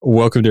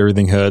Welcome to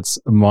Everything Hurts.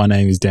 My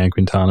name is Dan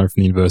Quintana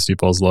from the University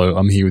of Oslo.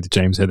 I'm here with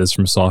James Heathers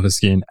from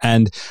Cypherskin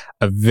and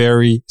a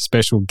very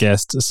special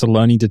guest,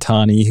 Saloni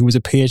Dattani, who was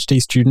a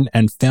PhD student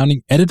and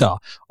founding editor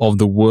of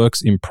the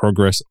Works in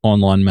Progress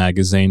online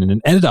magazine and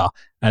an editor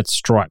at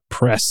Stripe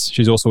Press.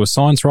 She's also a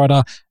science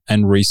writer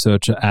and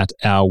researcher at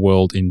Our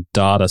World in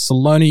Data.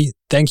 Saloni,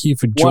 thank you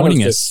for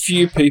joining us. One of the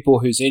few people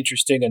who's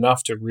interesting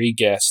enough to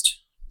re-guest.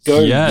 Go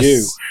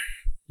you.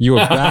 You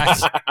are back.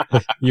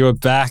 You are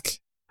back.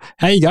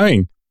 How are you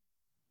going?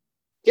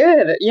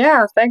 Good.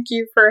 Yeah, thank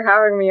you for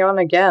having me on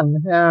again.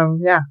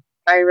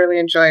 I really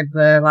enjoyed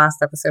the last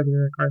episode we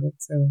recorded,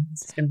 so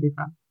this is going to be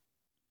fun.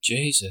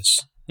 Jesus.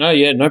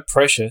 No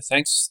pressure.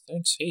 Thanks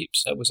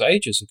heaps. That was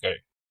ages ago.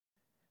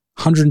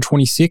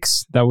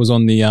 126. That was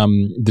on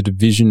the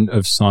Division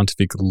of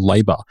Scientific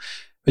Labour.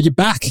 But you're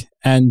back,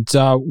 and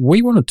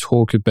we want to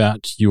talk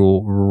about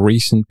your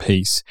recent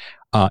piece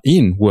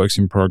in Works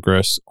in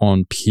Progress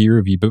on peer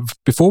review. But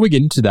before we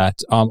get into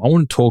that, I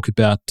want to talk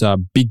about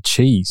Big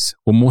Cheese,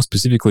 or more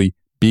specifically,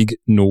 Big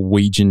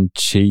Norwegian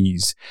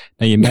Cheese.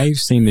 Now, you may have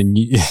seen the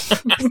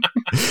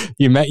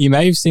you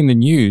may have seen the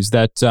news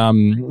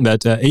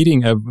that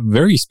eating a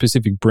very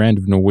specific brand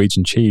of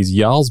Norwegian cheese,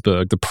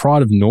 Jarlsberg, the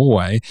pride of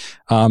Norway,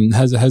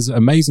 has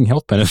amazing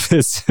health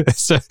benefits.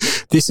 So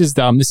this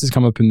has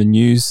come up in the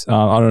news.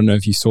 I don't know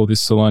if you saw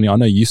this, Saloni. I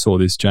know you saw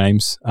this,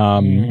 James.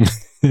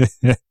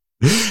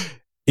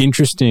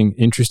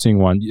 Interesting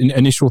one.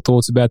 Initial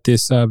thoughts about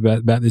this,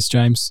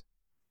 James?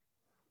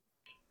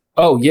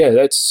 Oh, yeah,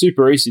 that's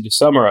super easy to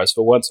summarize.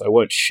 For once, I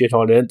won't shit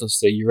on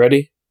endlessly. You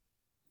ready?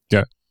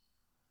 Go.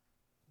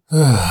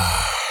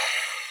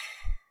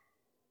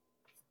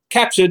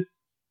 Captured.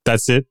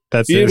 That's it.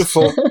 That's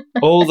beautiful. It.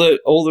 all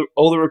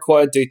the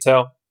required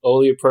detail, all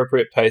the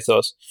appropriate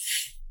pathos.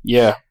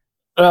 Yeah.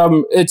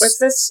 Was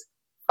this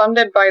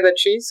funded by the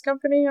cheese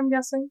company, I'm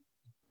guessing?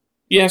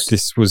 Yes.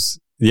 This was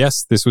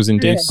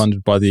indeed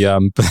funded by the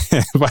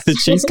by the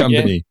cheese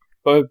company.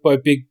 Yeah.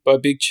 By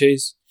big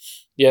cheese.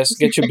 Yes,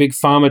 get your big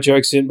pharma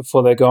jokes in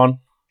before they're gone.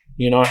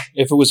 You know,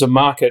 if it was a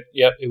market,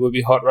 it would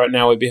be hot right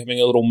now. We'd be having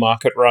a little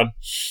market run.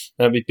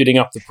 They'd be bidding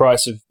up the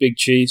price of big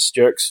cheese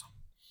jokes.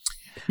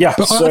 Yeah,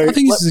 but so I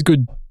think this is a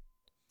good.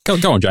 Go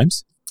on,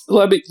 James.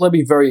 Let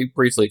me very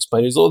briefly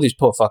explain. There's all these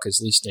poor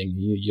fuckers listening.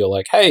 You're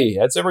like, hey,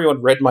 has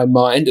everyone read my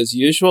mind as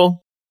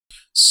usual?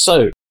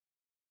 So,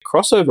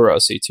 crossover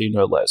RCT,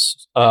 no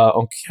less,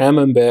 on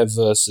Camembert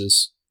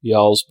versus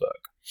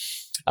Jarlsberg.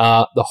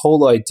 The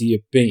whole idea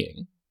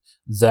being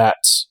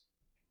that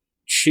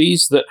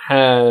cheese that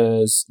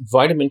has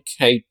vitamin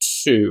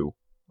K2,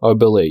 I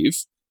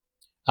believe,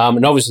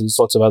 and obviously there's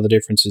lots of other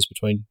differences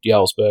between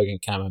Jarlsberg and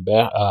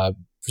Camembert.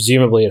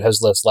 Presumably it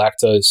has less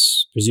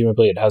lactose,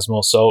 presumably it has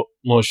more salt,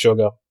 more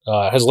sugar,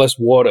 it has less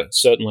water,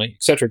 certainly,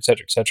 etc.,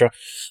 etc., etc.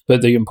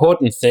 But the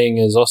important thing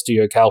is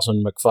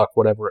osteocalcin McFuck,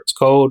 whatever it's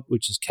called,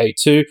 which is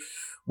K2,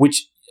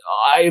 which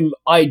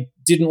I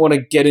didn't want to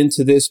get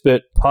into this,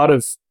 but part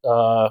of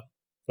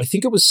I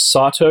think it was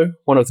Sato,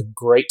 one of the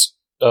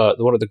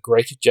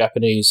great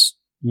Japanese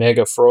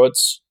mega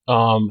frauds,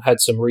 had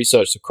some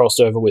research that crossed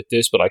over with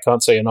this, but I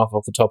can't say enough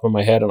off the top of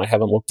my head, and I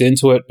haven't looked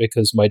into it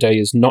because my day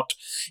is not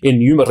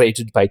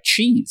enumerated by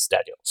cheese,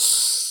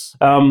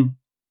 Daniel.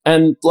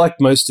 And like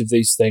most of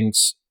these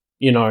things,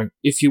 you know,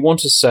 if you want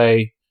to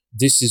say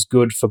this is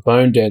good for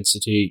bone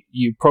density,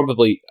 you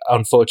probably,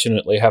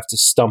 unfortunately, have to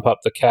stump up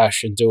the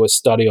cash and do a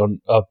study on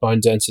bone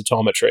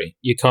densitometry.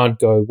 You can't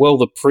go, well,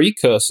 the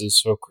precursors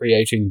for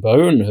creating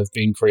bone have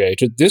been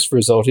created. This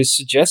result is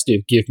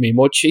suggestive. Give me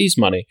more cheese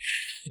money.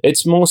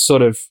 It's more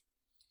sort of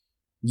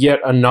yet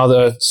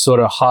another sort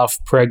of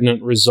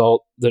half-pregnant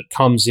result that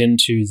comes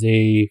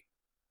into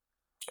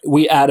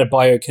we add a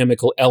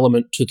biochemical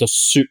element to the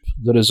soup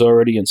that is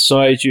already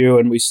inside you,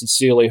 and we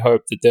sincerely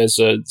hope that there's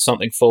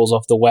something falls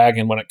off the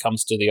wagon when it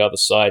comes to the other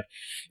side.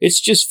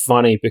 It's just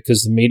funny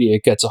because the media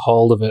gets a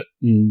hold of it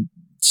and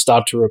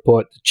start to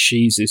report that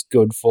cheese is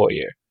good for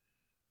you.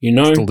 You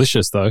know, it's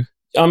delicious though.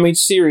 I mean,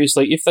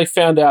 seriously, if they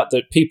found out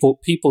that people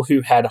who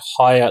had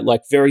higher,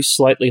 like very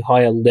slightly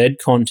higher lead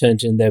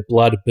content in their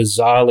blood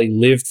bizarrely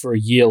lived for a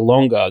year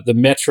longer, the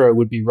Metro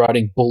would be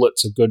writing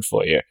bullets are good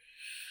for you.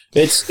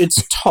 It's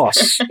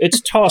toss.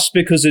 It's toss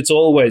because it's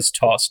always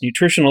toss.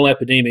 Nutritional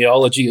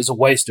epidemiology is a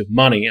waste of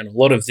money, and a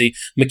lot of the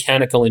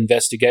mechanical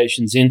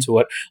investigations into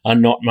it are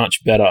not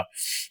much better.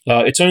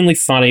 It's only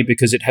funny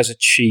because it has a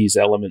cheese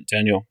element,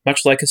 Daniel,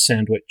 much like a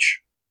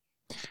sandwich.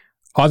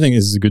 I think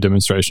this is a good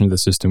demonstration of the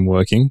system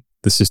working.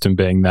 The system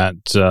being that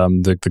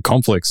the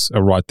conflicts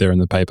are right there in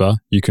the paper.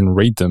 You can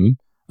read them.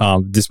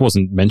 This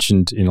wasn't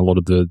mentioned in a lot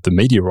of the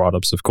media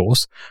write-ups, of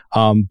course,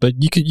 but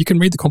you can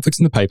read the conflicts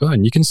in the paper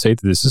and you can see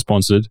that this is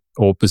sponsored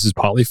or this is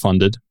partly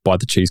funded by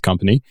the cheese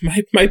company.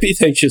 Maybe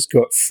they just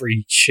got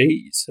free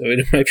cheese. I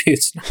mean, maybe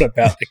it's not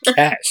about the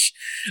cash.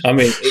 I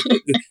mean,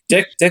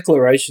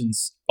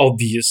 declarations,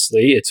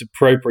 obviously, it's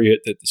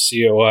appropriate that the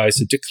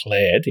COIs are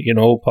declared in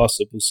all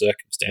possible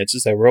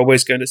circumstances. They were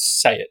always going to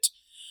say it.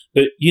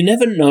 But you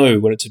never know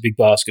when it's a big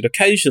basket.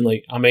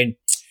 Occasionally, I mean,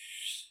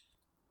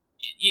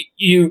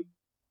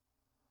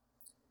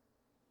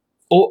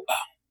 or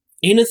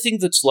anything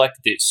that's like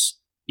this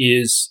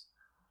is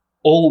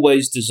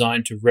always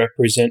designed to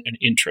represent an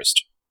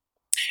interest.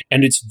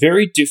 And it's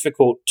very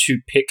difficult to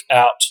pick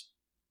out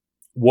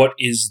what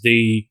is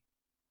the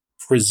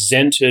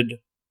presented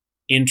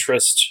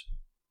interest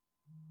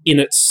in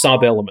its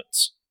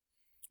sub-elements.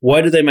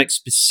 Why do they make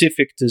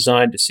specific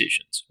design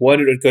decisions? Why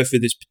did it go for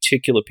this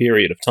particular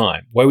period of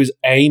time? Why was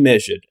A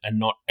measured and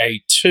not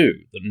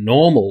A2, the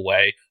normal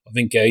way of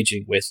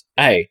engaging with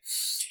A?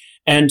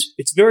 And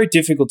it's very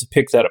difficult to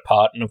pick that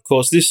apart. And of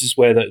course, this is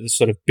where the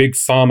sort of big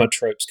pharma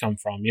tropes come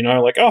from. You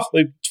know, like,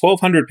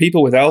 1,200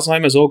 people with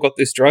Alzheimer's all got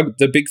this drug.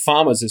 The big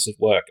pharma's is at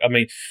work. I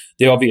mean,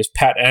 the obvious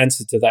pat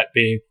answer to that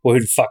being, well,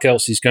 who the fuck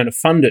else is going to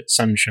fund it,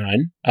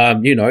 sunshine?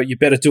 You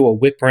better do a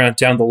whip round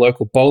down the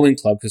local bowling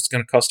club because it's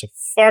going to cost a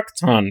fuck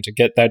ton to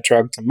get that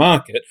drug to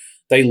market.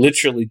 They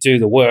literally do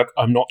the work.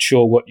 I'm not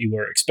sure what you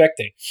were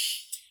expecting.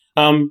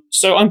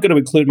 So I'm going to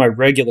include my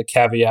regular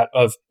caveat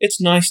of it's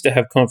nice to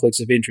have conflicts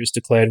of interest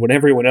declared when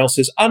everyone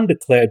else's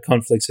undeclared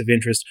conflicts of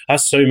interest are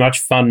so much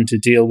fun to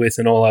deal with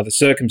in all other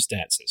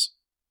circumstances.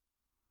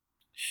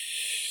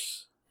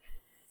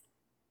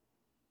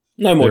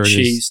 No more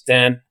cheese,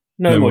 Dan.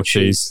 No more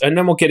cheese. And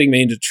no more getting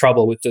me into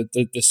trouble with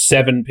the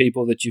 7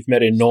 people that you've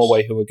met in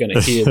Norway who are going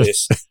to hear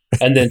this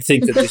and then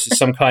think that this is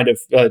some kind of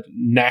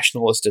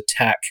nationalist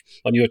attack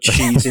on your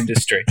cheese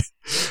industry.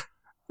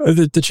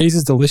 The cheese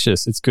is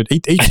delicious. It's good.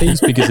 Eat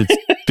cheese because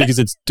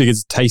it's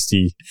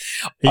tasty.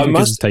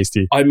 It's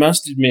tasty. I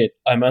must admit,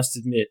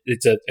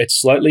 it's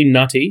slightly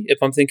nutty. If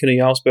I'm thinking of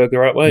Jarlsberg the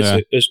right way, yeah.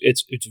 So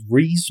it's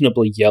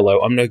reasonably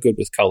yellow. I'm no good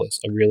with colours.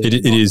 I really.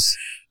 It is.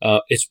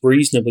 It's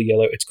reasonably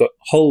yellow. It's got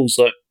holes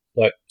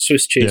like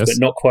Swiss cheese, yes,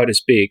 but not quite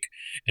as big,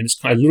 and it's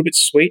kind of a little bit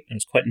sweet and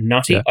it's quite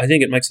nutty. Yeah. I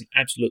think it makes an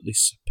absolutely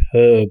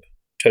superb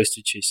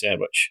toasted cheese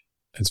sandwich.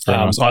 It's very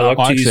nice. I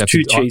like to use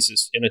 2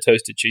 cheeses in a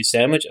toasted cheese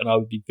sandwich, and I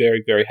would be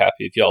very, very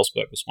happy if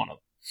Jarlsberg was one of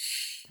them.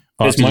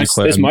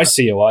 There's my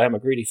COI. I'm a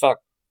greedy fuck.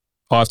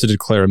 I have to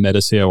declare a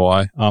meta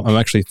COI. I'm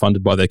actually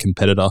funded by their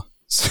competitor.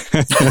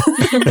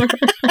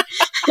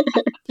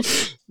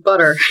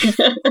 Butter.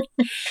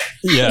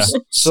 Yeah.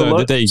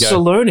 So there you go.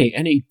 Saloni,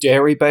 any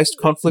dairy-based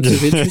conflicts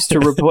of interest to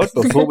report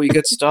before we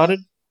get started?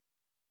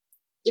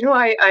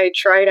 I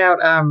tried out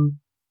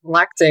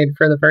Lactaid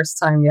for the first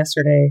time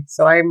yesterday,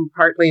 so I'm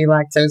partly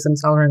lactose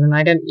intolerant, and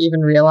I didn't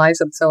even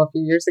realize until a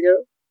few years ago.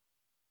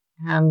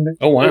 And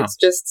it's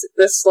just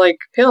this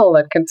pill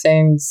that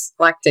contains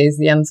lactase,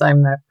 the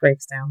enzyme that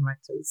breaks down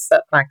lactose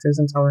that lactose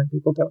intolerant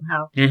people don't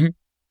have. Mm-hmm.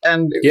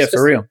 And it was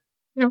for real,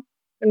 a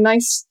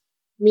nice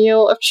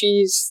meal of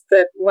cheese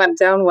that went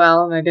down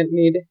well, and I didn't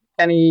need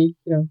any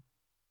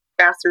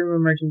bathroom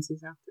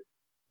emergencies after.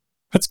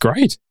 That's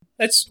great.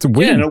 It's a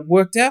win. Yeah, and it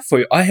worked out for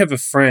you. I have a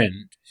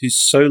friend who's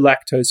so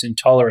lactose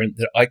intolerant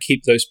that I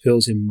keep those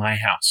pills in my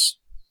house.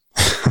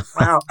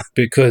 Wow.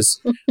 Because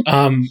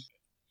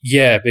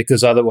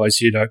otherwise,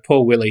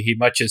 poor Willie, he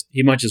might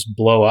just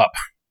blow up,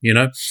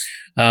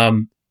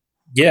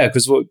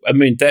 because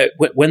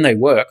when they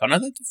work, I know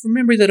that from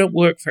memory they don't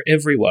work for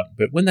everyone,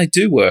 but when they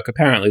do work,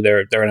 apparently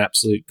they're an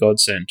absolute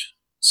godsend.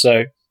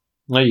 So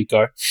there you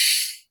go.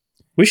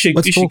 We should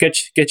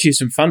get you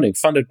some funding,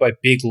 funded by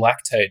Big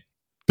Lactaid.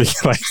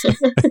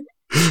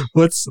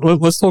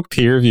 Let's talk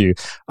peer review.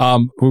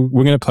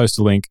 We're going to post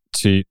a link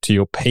to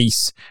your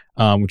piece,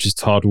 which is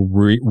titled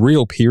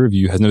 "Real Peer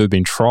Review Has Never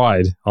Been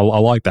Tried." I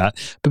like that.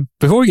 But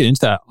before we get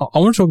into that, I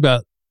want to talk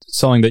about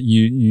something that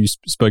you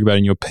spoke about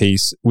in your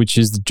piece, which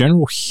is the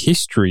general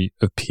history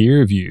of peer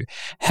review.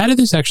 How did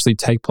this actually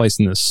take place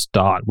in the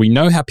start? We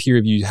know how peer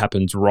review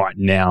happens right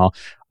now.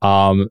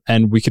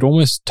 And we could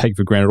almost take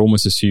for granted,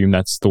 almost assume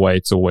that's the way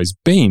it's always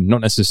been, not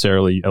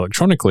necessarily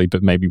electronically,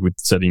 but maybe with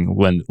sending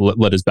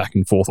letters back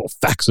and forth or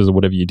faxes or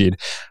whatever you did.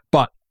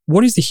 But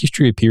what is the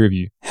history of peer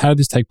review? How did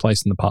this take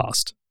place in the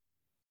past?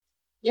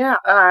 Yeah,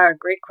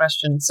 great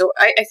question. So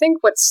I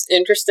think what's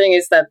interesting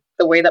is that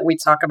the way that we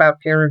talk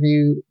about peer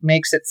review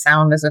makes it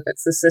sound as if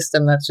it's a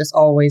system that's just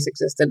always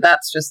existed.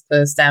 That's just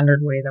the standard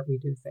way that we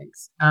do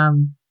things.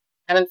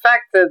 And in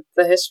fact,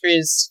 the history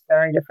is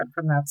very different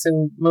from that.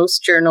 So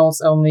most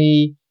journals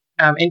only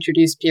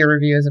introduced peer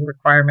review as a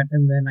requirement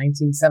in the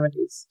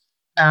 1970s.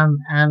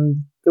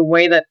 And the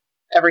way that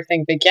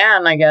everything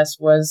began, I guess,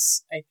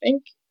 was, I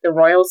think, the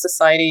Royal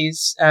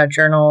Society's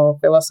journal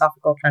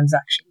Philosophical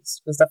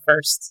Transactions was the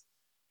first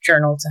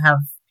journal to have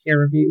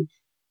peer review.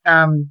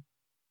 And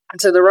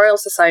so the Royal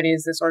Society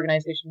is this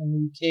organization in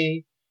the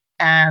UK,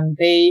 and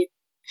they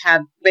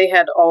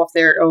had all of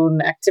their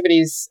own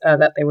activities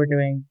that they were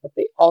doing, but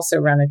they also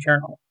ran a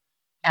journal.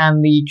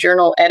 And the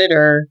journal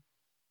editor,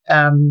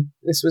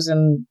 this was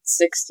in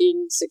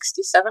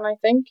 1667, I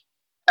think.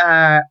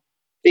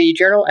 The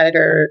journal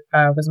editor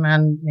was a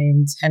man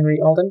named Henry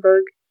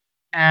Oldenburg,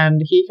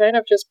 and he kind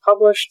of just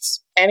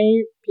published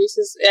any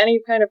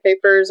kind of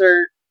papers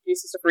or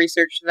pieces of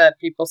research that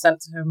people sent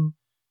to him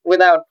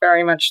without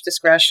very much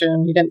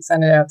discretion. He didn't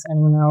send it out to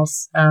anyone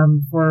else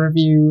for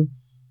review.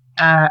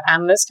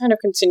 And this kind of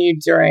continued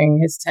during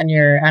his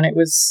tenure. And it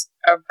was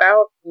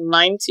about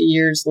 90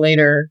 years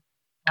later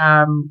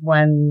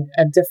when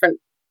a different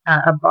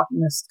a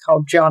botanist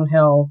called John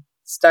Hill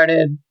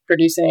started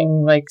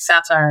producing like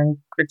satire and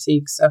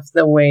critiques of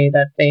the way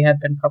that they had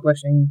been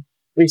publishing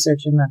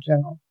research in that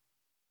journal.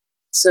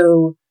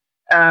 So,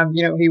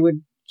 he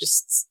would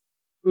just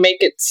make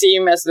it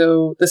seem as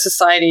though the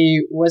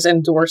society was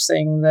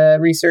endorsing the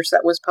research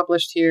that was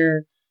published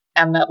here,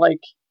 and that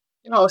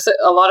so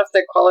a lot of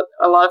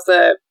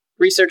the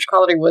research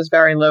quality was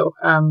very low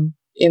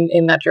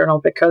in that journal,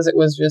 because it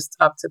was just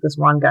up to this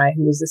one guy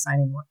who was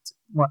deciding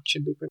what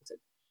should be printed.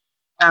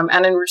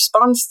 And in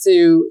response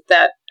to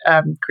that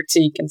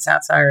critique and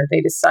satire,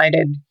 they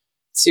decided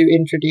to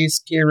introduce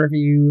peer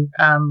review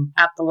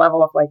at the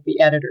level of like the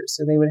editors.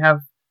 So they would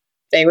have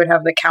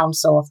the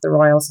council of the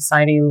Royal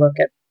Society look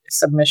at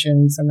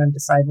submissions and then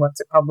decide what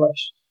to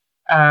publish.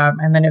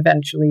 And then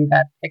eventually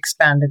that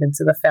expanded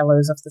into the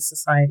fellows of the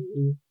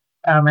society.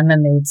 And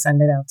then they would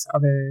send it out to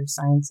other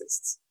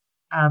scientists.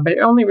 But it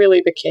only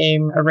really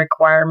became a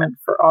requirement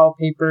for all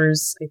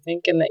papers, I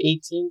think, in the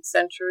 18th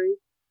century.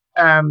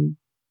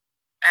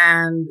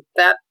 And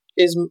that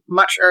is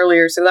much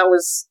earlier. So that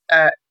was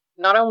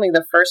not only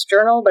the first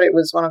journal, but it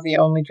was one of the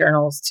only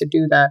journals to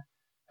do that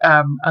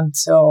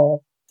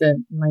until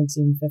the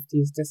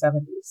 1950s to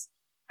 70s.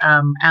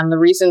 And the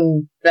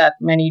reason that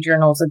many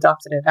journals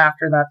adopted it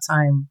after that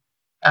time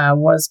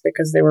was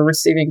because they were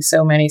receiving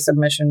so many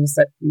submissions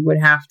that you would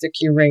have to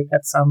curate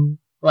at some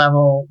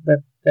level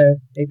the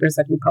papers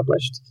that you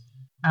published.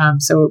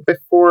 So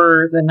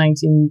before the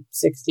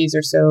 1960s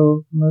or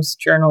so, most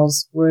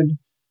journals would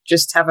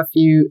just have a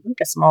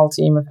small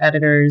team of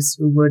editors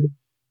who would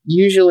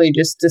usually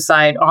just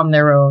decide on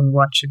their own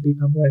what should be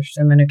published,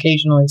 and then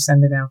occasionally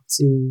send it out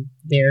to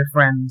their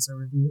friends or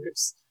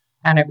reviewers.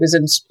 And it was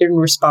in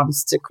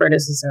response to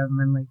criticism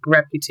and like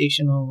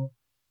reputational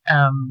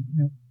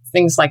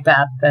things like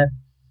that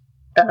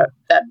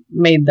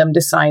made them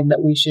decide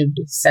that we should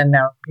send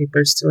out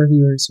papers to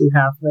reviewers who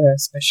have the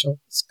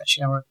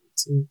speciality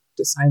to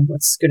decide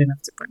what's good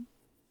enough to print.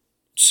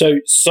 So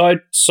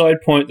side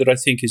point that I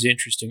think is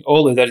interesting,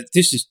 all of that,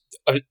 this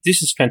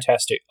is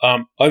fantastic.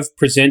 I've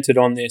presented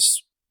on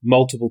this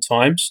multiple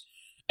times,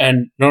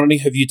 and not only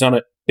have you done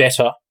it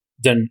better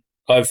than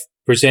I've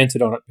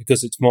presented on it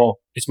because it's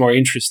more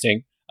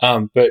interesting,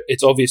 but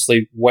it's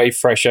obviously way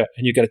fresher,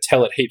 and you're going to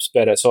tell it heaps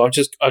better. So I'm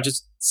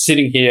just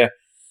sitting here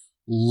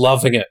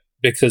loving it,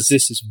 because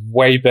this is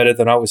way better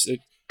than I was.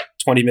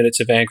 20 minutes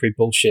of angry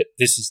bullshit.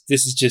 This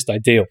is just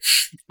ideal.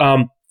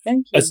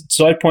 Thank you. A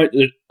side point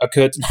that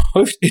occurred.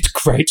 No, it's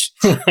great.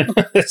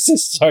 This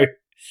is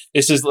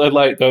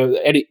like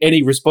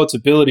any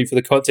responsibility for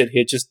the content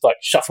here just like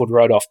shuffled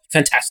right off.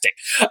 Fantastic.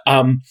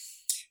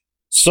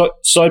 So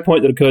side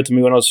point that occurred to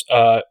me when I was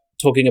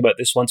talking about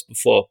this once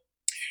before.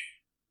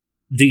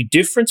 The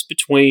difference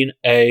between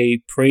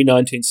a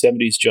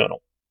pre-1970s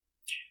journal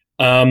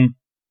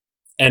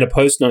and a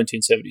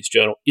post-1970s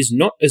journal is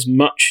not as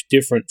much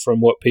different from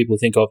what people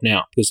think of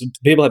now, because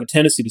people have a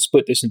tendency to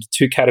split this into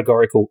two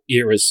categorical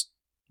eras,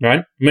 right?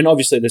 I mean,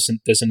 obviously there's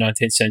a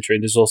 19th century,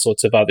 and there's all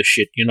sorts of other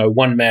shit,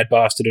 one mad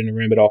bastard in a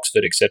room at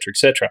Oxford, et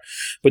cetera,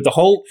 but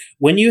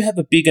when you have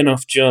a big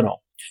enough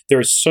journal, there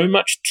is so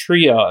much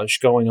triage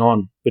going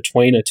on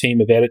between a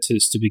team of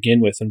editors to begin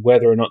with, and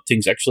whether or not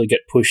things actually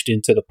get pushed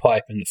into the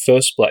pipe in the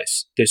first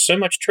place. There's so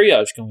much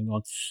triage going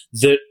on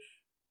that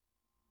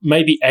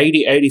maybe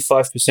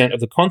 80-85% of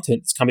the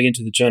content that's coming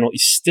into the journal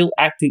is still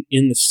acting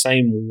in the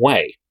same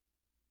way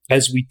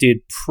as we did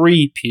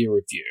pre-peer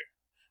review,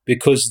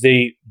 because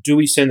do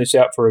we send this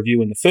out for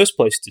review in the first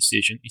place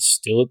decision is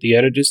still at the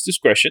editor's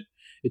discretion.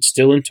 It's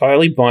still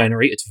entirely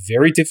binary. It's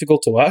very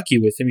difficult to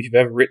argue with them if you've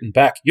ever written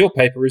back, your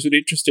paper isn't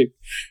interesting.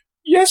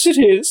 Yes, it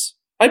is.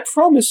 I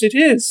promise it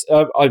is.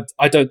 I've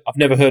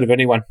never heard of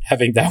anyone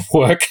having that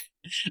work.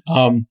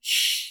 And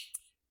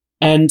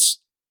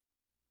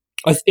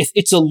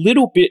it's a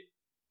little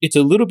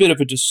bit of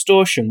a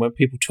distortion when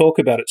people talk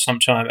about it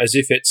sometimes as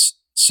if it's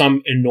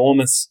some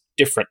enormous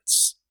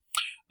difference.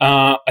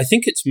 I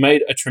think it's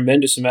made a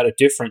tremendous amount of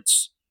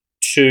difference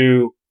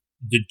to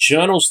the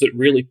journals that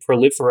really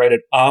proliferated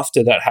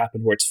after that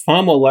happened, where it's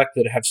far more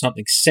likely to have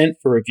something sent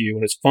for review,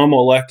 and it's far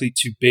more likely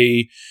to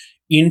be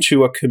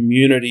into a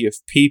community of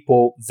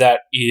people that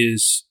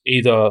is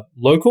either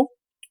local,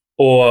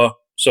 or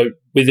so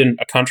within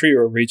a country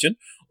or a region,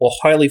 or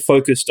highly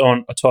focused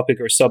on a topic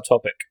or a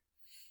subtopic.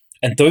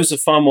 And those are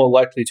far more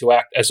likely to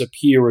act as a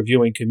peer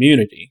reviewing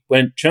community,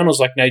 when journals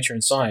like Nature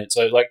and Science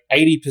are like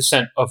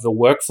 80% of the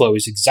workflow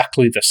is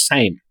exactly the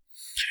same.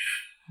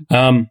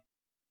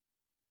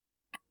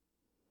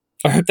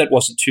 I hope that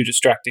wasn't too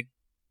distracting.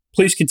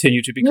 Please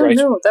continue to be great.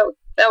 No, that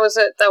was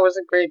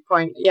a great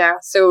point. Yeah.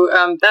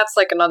 So that's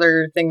like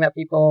another thing that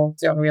people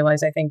don't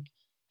realize. I think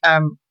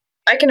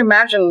I can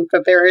imagine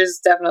that there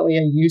is definitely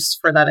a use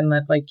for that, in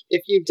that, like,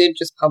 if you did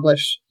just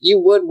publish, you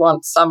would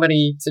want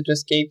somebody to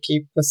just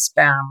gatekeep the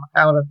spam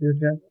out of your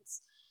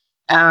journals.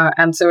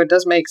 And so it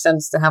does make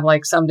sense to have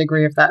like some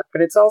degree of that,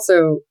 but it's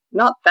also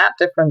not that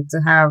different to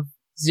have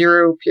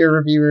 0 peer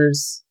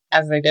reviewers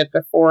as they did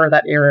before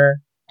that era,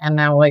 and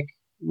now like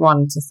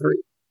 1 to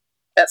 3.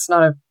 That's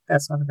not a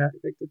very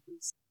big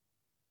difference.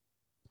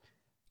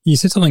 You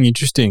said something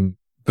interesting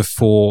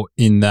before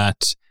in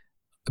that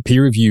a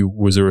peer review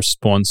was a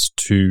response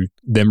to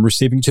them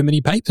receiving too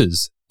many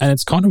papers. And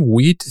it's kind of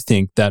weird to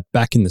think that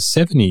back in the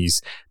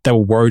 70s, they were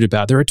worried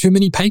about there are too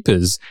many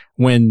papers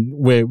when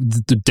we're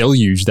the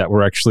deluge that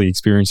we're actually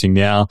experiencing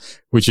now,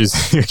 which is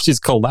which is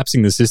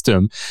collapsing the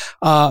system.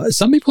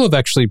 Some people have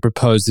actually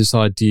proposed this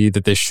idea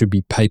that there should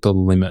be paper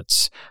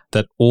limits,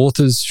 that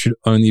authors should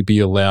only be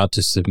allowed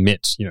to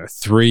submit,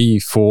 3,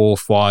 4,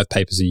 5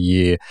 papers a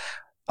year.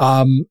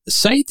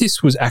 Say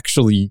this was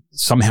actually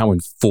somehow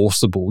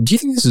enforceable. Do you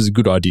think this is a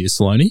good idea,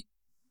 Saloni?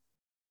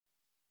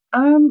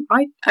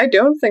 I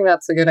don't think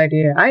that's a good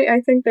idea. I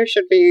think there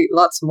should be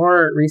lots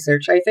more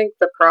research. I think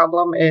the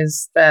problem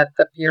is that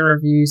the peer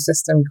review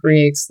system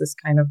creates this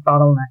kind of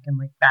bottleneck and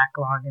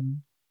backlog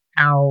in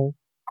how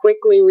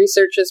quickly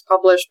research is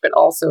published, but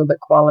also the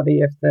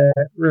quality of the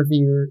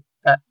review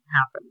that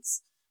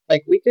happens.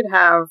 We could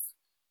have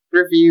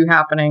review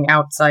happening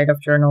outside of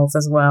journals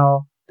as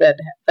well that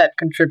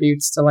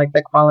contributes to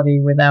the quality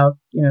without,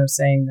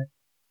 saying that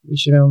we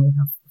should only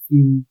have a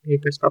few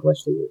papers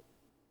published a year.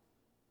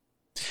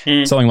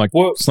 Something like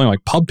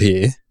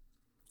PubPeer.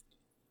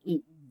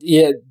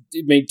 Yeah,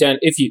 I mean, Dan,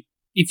 if you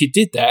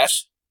did that,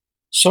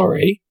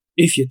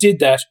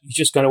 you're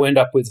just going to end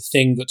up with a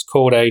thing that's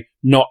called a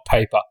not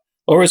paper,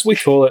 or as we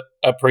call it,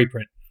 a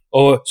preprint,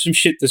 or some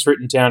shit that's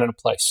written down in a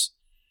place.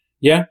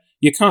 Yeah,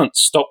 you can't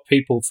stop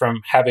people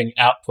from having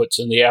outputs,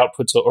 and the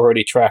outputs are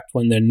already tracked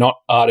when they're not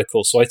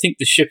articles. So I think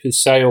the ship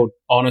has sailed,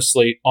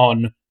 honestly,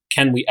 on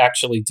can we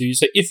actually do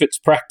so if it's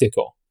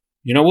practical.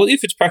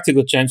 If it's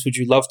practical, James, would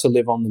you love to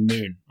live on the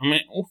moon? I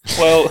mean,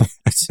 well,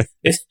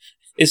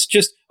 it's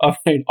just, I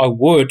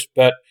would,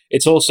 but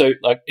it's also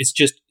it's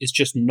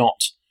just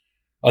not.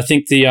 I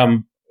think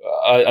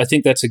I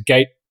think that's a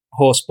gate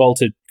horse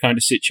bolted kind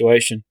of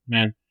situation,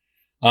 man.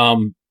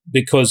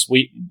 Because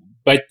we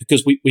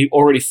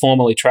already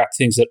formally track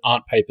things that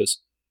aren't papers.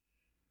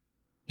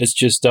 It's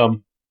just,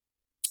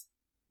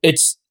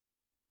 it's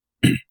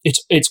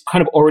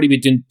kind of already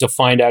been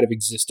defined out of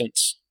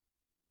existence,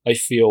 I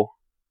feel.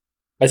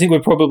 I think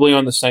we're probably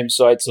on the same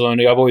side,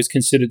 Saloni. I've always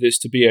considered this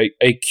to be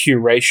a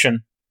curation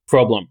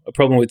problem, a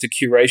problem with the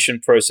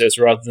curation process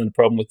rather than a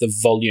problem with the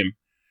volume.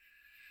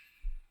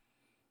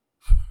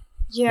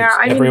 Yeah,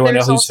 everyone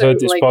else who's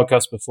heard this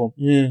podcast before.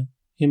 Yeah,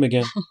 him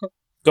again.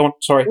 Go on,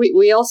 sorry.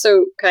 We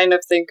also kind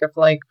of think of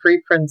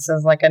preprints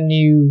as a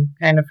new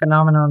kind of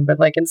phenomenon, but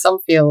in some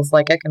fields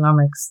like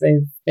economics,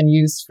 they've been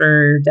used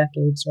for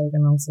decades, right?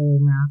 And also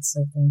maths,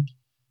 I think.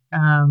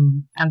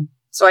 And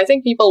so I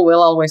think people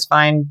will always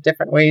find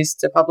different ways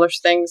to publish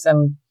things,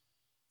 and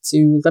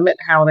to limit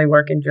how they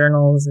work in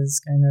journals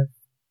is kind of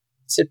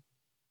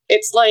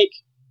it's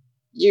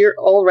you're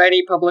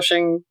already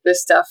publishing this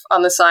stuff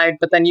on the side,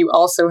 but then you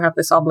also have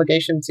this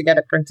obligation to get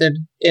it printed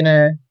in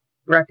a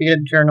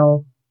reputed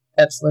journal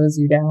that slows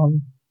you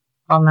down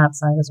on that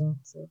side as well.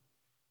 So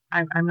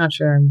I'm not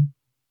sure I'm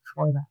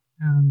for that.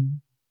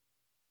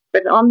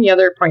 But on the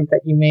other point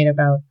that you made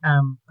about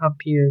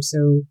PubPeer,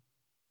 so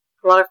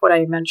a lot of what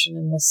I mentioned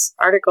in this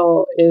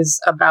article is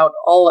about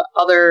all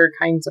other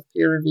kinds of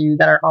peer review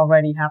that are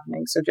already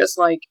happening. So just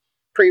like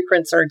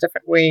preprints are a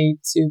different way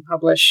to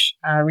publish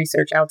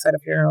research outside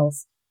of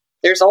journals,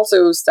 there's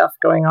also stuff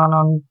going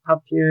on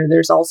PubPeer.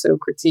 There's also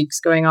critiques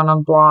going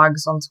on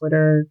blogs, on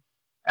Twitter,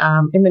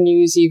 in the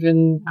news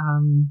even.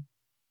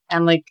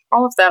 And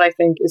all of that, I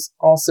think, is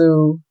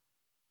also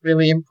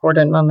really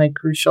important and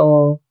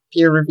crucial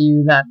peer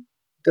review that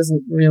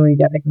doesn't really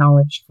get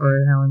acknowledged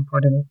for how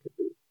important it could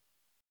be.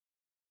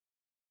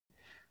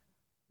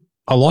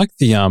 I like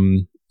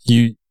the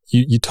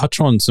you touch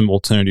on some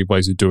alternative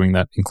ways of doing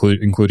that,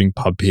 including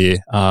PubPeer.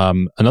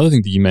 Another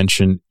thing that you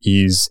mentioned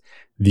is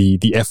the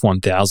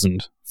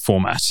F1000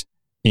 format,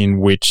 in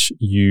which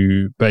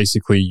you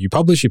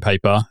publish your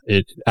paper.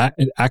 It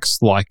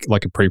acts like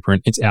a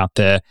preprint. It's out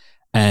there,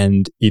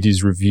 and it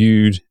is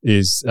reviewed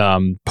is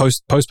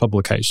post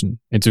publication.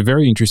 It's a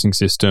very interesting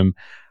system.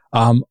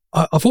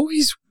 I've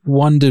always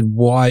wondered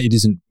why it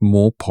isn't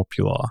more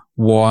popular.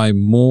 Why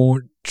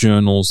more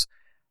journals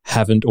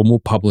haven't, or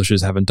more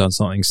publishers haven't done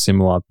something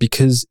similar,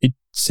 because it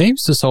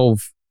seems to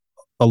solve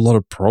a lot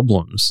of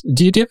problems.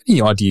 Do you have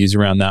any ideas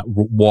around that?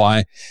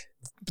 Why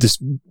this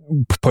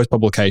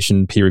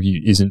post-publication peer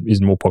review isn't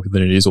more popular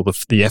than it is, or the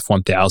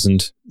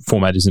F1000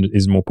 format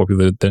is more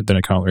popular than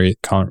it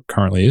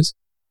currently is?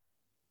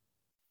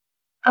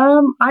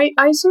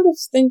 I sort of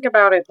think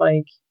about it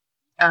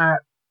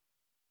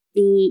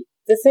the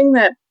thing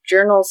that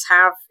journals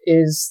have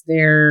is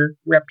their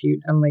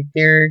repute, and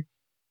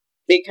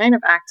they kind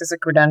of act as a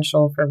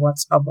credential for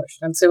what's published.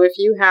 And so if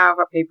you have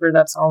a paper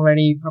that's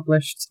already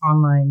published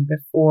online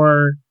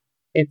before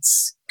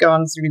it's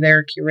gone through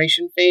their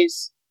curation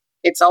phase,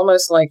 it's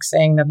almost like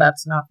saying that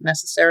that's not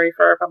necessary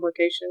for a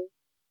publication.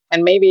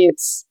 And maybe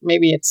it's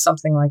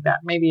something like that.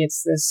 Maybe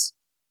it's this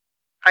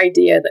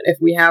idea that if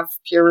we have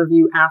peer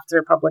review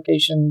after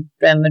publication,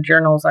 then the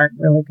journals aren't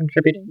really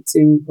contributing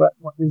to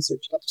what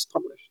research gets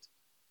published.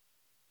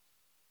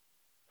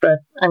 But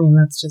I mean,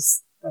 that's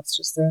just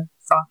a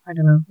thought. I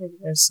don't know. Maybe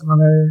there's some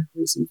other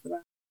reason for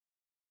that.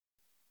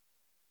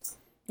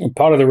 And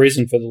part of the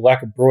reason for the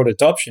lack of broad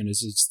adoption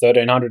is it's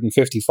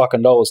 $1,350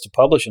 fucking dollars to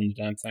publish in the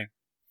damn thing.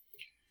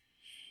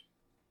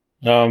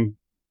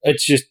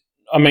 It's just,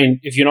 I mean,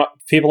 if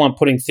people aren't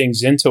putting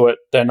things into it,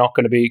 they're not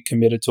going to be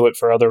committed to it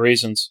for other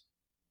reasons.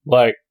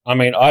 Like, I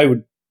mean, I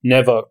would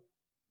never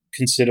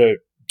consider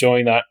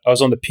doing that. I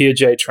was on the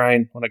PeerJ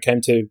train when it came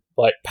to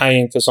like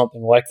paying for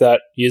something like that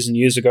years and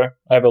years ago.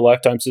 I have a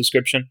lifetime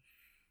subscription.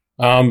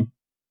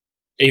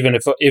 Even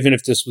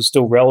if this was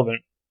still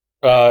relevant,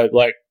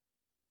 like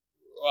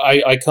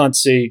I can't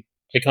see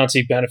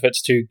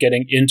benefits to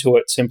getting into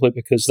it simply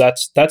because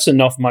that's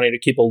enough money to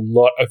keep a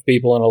lot of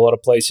people in a lot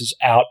of places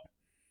out.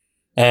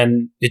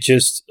 And it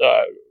just,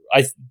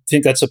 I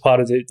think that's a part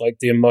of the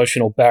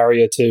emotional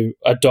barrier to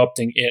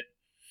adopting it.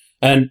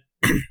 And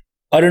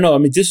I don't know. I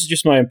mean, this is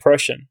just my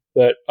impression,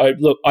 but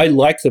I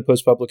like the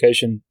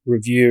post-publication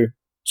review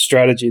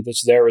strategy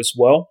that's there as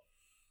well.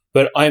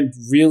 But I'm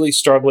really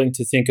struggling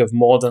to think of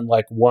more than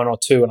like one or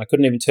two, and I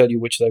couldn't even tell you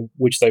which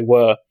they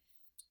were.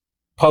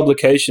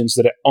 Publications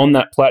that are on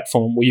that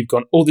platform where you've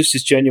gone, oh, this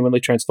is genuinely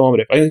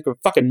transformative. I think of a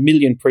fucking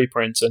million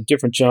preprints and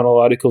different journal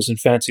articles in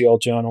fancy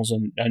old journals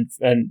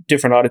and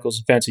different articles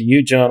in fancy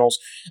new journals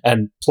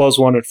and PLOS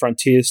One and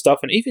Frontier stuff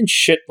and even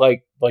shit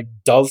like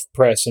Dove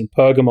Press and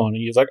Pergamon.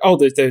 And you're like, oh,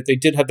 they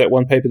did have that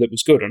one paper that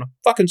was good. And I'm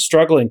fucking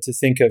struggling to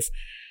think of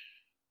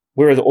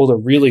where are all the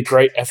really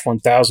great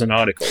F1000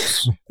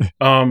 articles.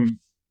 I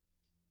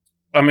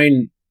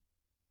mean,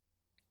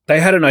 they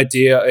had an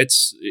idea.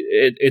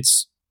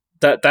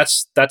 That's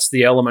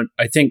the element.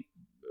 I think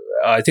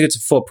it's a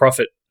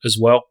for-profit as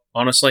well,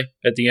 honestly,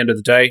 at the end of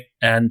the day.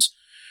 And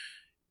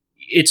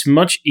it's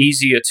much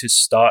easier to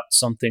start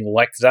something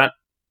like that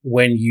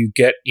when you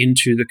get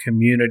into the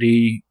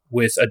community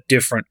with a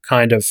different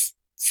kind of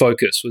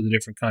focus, with a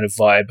different kind of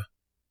vibe.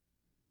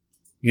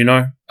 You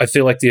know, I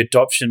feel like the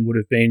adoption would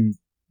have been,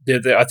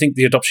 I think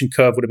the adoption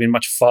curve would have been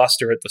much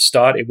faster at the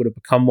start. It would have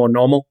become more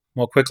normal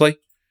more quickly.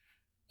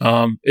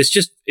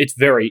 It's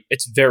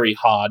very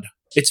hard.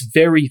 It's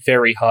very,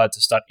 very hard to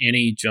start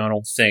any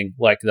journal thing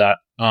like that.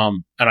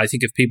 And I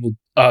think if people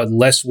are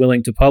less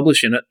willing to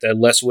publish in it, they're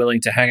less willing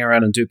to hang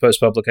around and do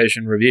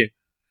post-publication review.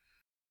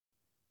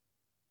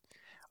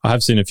 I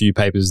have seen a few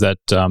papers that,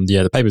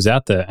 the paper's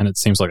out there and it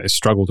seems like they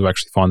struggle to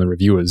actually find the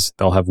reviewers.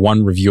 They'll have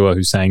one reviewer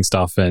who's saying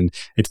stuff and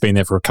it's been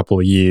there for a couple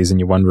of years and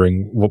you're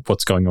wondering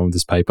what's going on with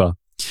this paper.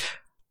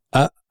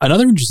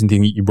 Another interesting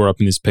thing that you brought up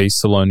in this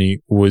piece, Saloni,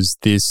 was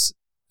this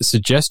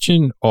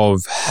suggestion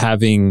of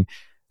having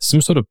some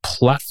sort of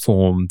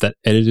platform that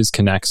editors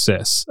can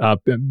access. I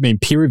mean,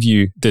 peer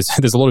review, there's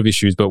a lot of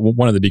issues, but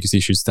one of the biggest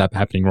issues that's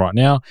happening right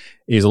now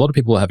is a lot of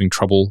people are having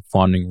trouble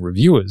finding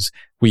reviewers.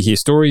 We hear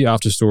story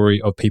after story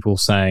of people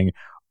saying,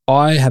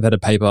 I have had a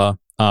paper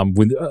on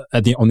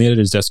the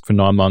editor's desk for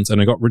 9 months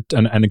and it got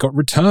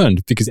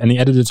returned and the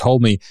editor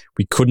told me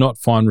we could not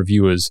find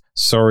reviewers.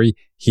 Sorry,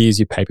 here's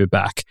your paper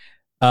back.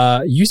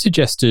 You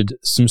suggested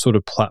some sort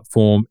of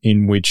platform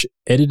in which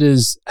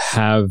editors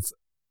have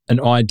an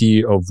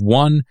idea of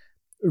one,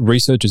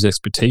 researchers'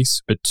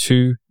 expertise, but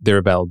two, their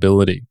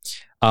availability.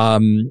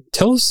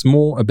 Tell us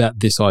more about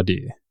this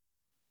idea.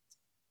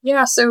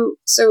 Yeah, so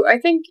I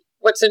think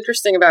what's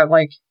interesting about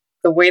like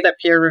the way that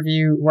peer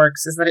review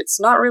works is that it's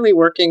not really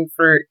working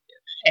for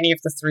any of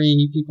the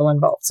three people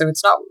involved. So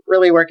it's not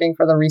really working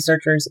for the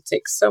researchers. It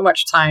takes so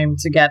much time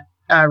to get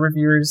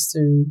reviewers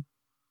to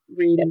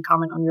read and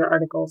comment on your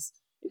articles.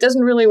 It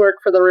doesn't really work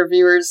for the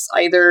reviewers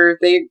either.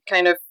 They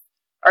kind of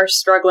are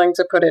struggling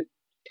to put it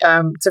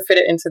to fit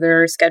it into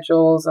their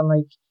schedules and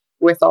like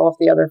with all of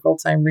the other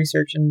full-time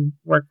research and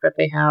work that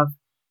they have.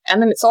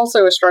 And then it's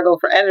also a struggle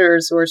for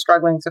editors who are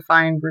struggling to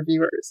find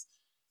reviewers.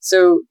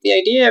 So the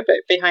idea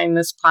behind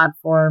this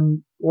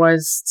platform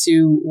was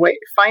to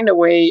find a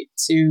way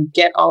to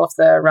get all of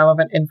the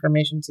relevant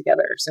information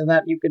together so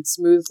that you could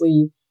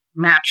smoothly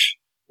match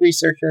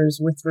researchers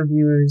with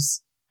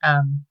reviewers.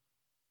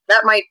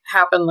 That might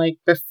happen like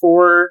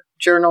before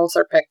journals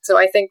are picked. So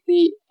I think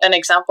an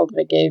example that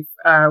I gave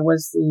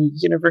was the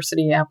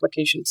university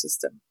application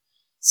system.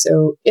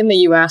 So in the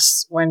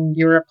US, when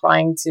you're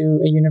applying to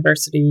a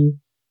university,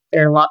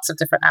 there are lots of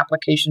different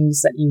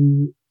applications that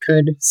you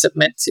could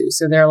submit to.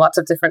 So there are lots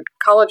of different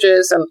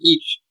colleges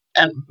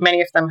and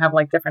many of them have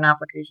like different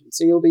applications.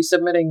 So you'll be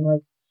submitting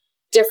like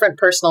different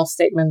personal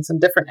statements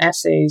and different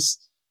essays,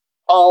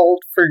 all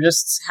for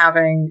just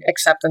having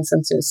acceptance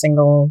into a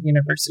single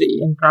university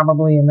and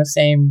probably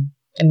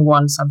in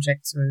one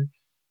subject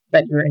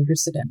that you're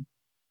interested in.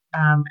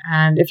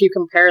 And if you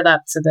compare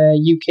that to the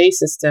UK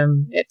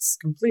system, it's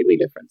completely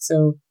different.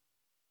 So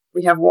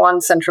we have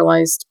one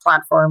centralized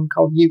platform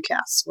called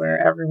UCAS,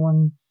 where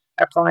everyone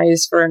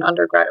applies for an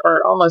undergrad,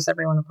 or almost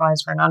everyone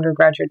applies for an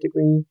undergraduate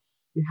degree.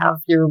 You have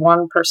your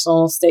one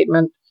personal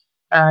statement.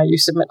 You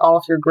submit all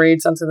of your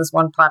grades onto this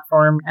one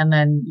platform, and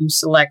then you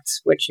select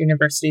which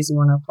universities you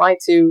want to apply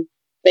to.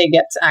 They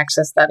get to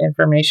access that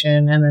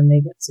information, and then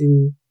they get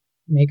to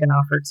make an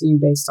offer to you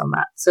based on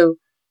that. So,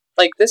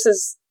 like, this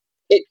is,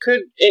 it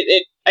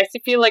I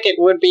feel like it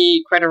would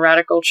be quite a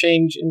radical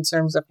change in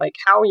terms of like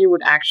how you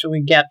would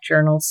actually get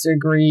journals to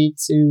agree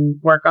to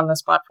work on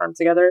this platform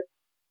together.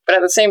 But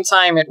at the same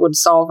time, it would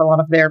solve a lot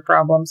of their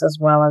problems as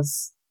well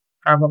as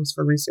problems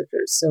for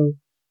researchers. So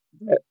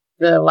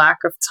the lack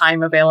of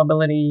time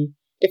availability,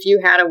 if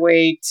you had a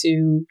way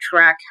to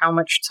track how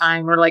much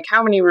time or like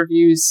how many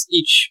reviews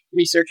each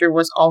researcher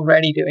was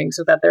already doing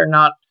so that they're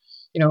not,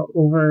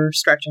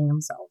 overstretching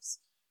themselves,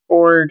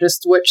 or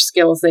just which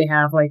skills they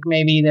have. Like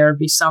maybe there would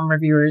be some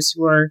reviewers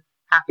who are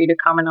happy to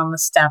comment on the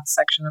stats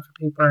section of a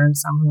paper and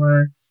some who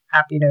are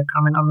happy to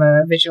comment on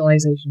the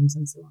visualizations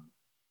and so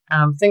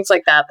on. Things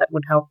like that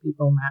would help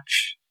people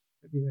match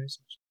reviewers.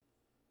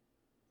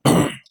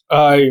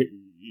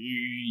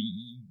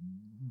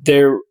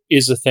 There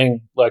is a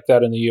thing like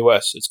that in the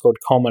US. It's called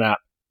Common App.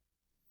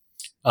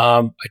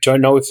 I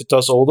don't know if it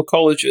does all the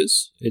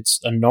colleges. It's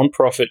a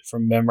non-profit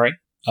from memory.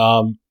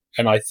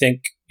 And I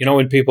think,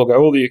 when people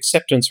go, the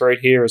acceptance rate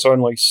here is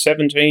only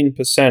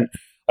 17%,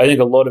 I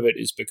think a lot of it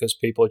is because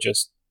people are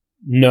just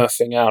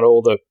nerfing out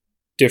all the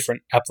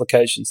different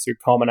applications through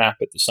Common App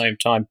at the same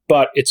time.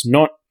 But it's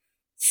not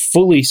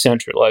fully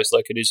centralized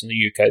like it is in the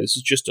UK. This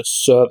is just a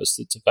service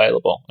that's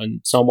available.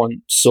 And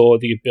someone saw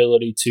the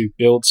ability to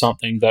build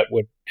something that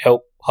would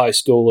help high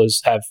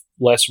schoolers have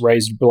less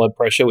raised blood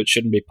pressure, which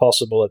shouldn't be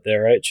possible at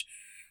their age,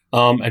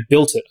 and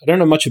built it. I don't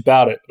know much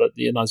about it, but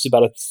it's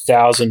about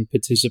 1,000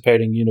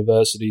 participating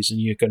universities, and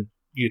you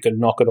can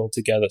knock it all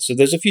together. So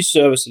there's a few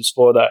services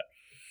for that,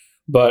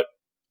 but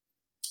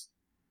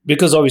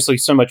because obviously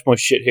so much more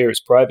shit here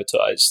is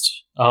privatized,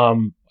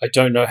 I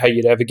don't know how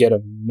you'd ever get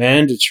a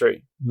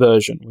mandatory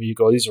version where you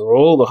go, these are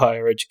all the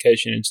higher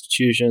education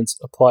institutions,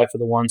 apply for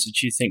the ones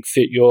that you think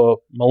fit your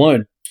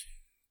Malone.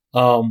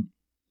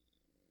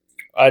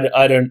 I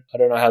don't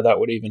know how that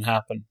would even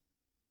happen,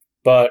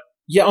 but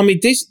yeah, I mean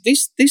these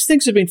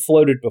things have been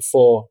floated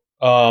before,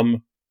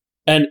 and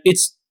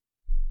it's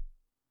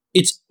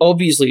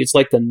obviously it's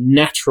like the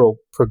natural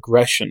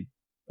progression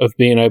of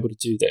being able to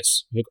do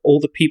this, like all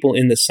the people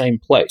in the same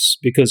place.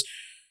 Because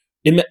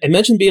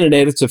imagine being an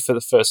editor for the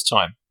first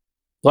time,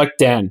 like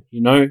Dan.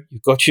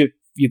 You've got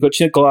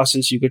your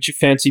glasses, you've got your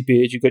fancy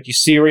beard, you've got your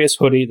serious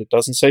hoodie that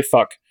doesn't say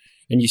fuck,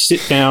 and you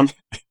sit down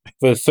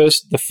for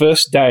the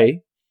first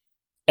day.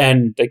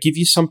 And they give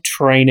you some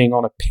training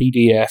on a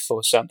PDF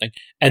or something,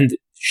 and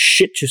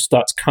shit just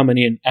starts coming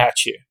in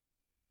at you.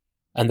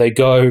 And they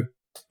go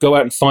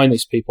out and find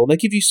these people. They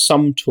give you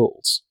some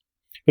tools,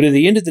 but at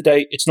the end of the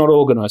day, it's not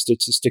organized.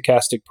 It's a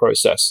stochastic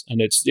process,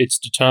 and it's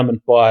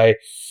determined by,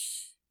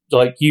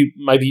 like, you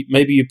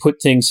maybe you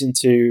put things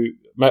into.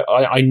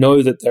 I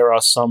know that there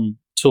are some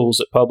tools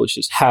that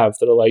publishers have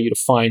that allow you to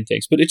find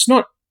things, but it's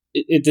not.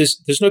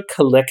 There's no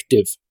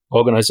collective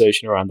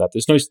organization around that.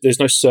 There's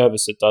no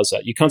service that does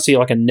that. You can't see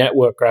like a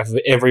network graph of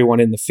everyone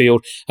in the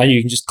field, and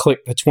you can just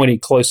click the 20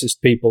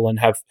 closest people and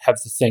have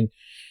the thing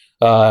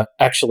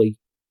actually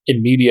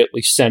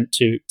immediately sent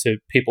to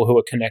people who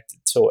are connected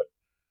to it.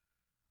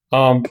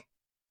 And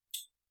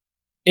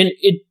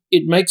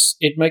it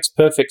makes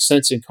perfect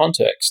sense in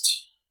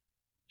context.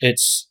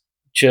 It's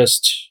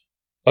just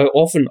I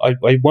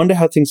wonder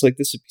how things like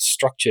this would be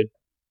structured.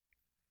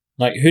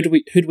 Like who do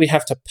we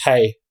have to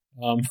pay?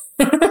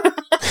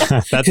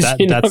 That's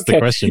the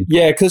question.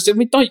 Yeah, because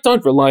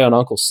don't rely on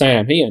Uncle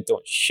Sam. He ain't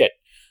doing shit.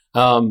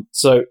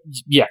 So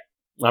yeah,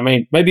 I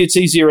mean, maybe it's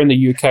easier in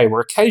the UK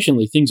where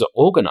occasionally things are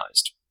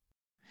organized.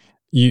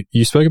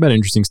 You spoke about an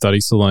interesting study,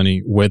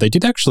 Saloni, where they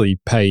did actually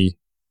pay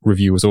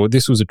reviewers, or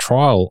this was a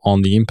trial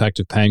on the impact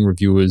of paying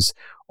reviewers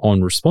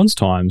on response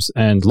times.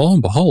 And lo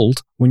and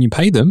behold, when you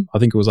pay them, I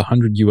think it was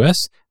 $100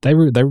 US, they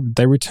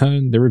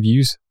return their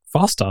reviews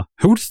faster.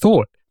 Who would have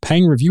thought?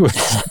 Paying reviewers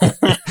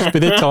for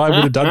their time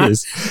would have done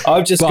this.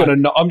 I'm just gonna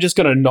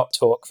not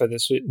talk for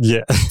this week.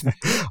 Yeah,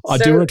 I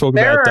do want to talk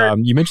about.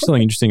 You mentioned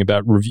something interesting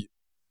about review.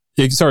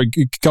 Yeah, sorry,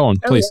 go on,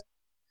 please.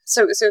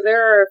 Yeah. So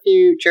there are a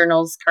few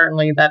journals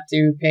currently that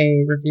do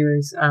pay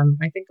reviewers.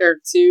 I think there are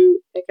 2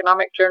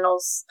 economic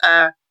journals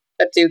that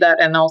do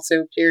that, and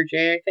also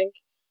PeerJ, I think.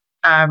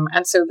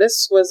 And so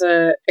this was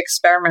a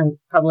experiment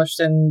published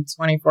in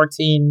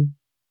 2014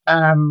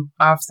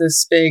 of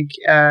this big.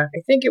 I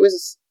think it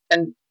was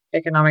an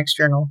economics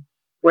journal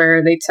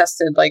where they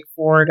tested like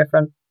 4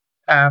 different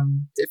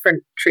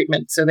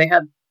treatments. So they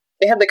had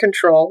the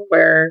control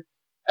where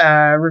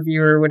a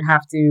reviewer would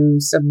have to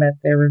submit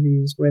their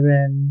reviews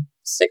within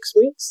 6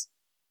 weeks,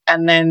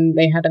 and then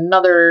they had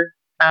another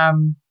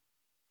arm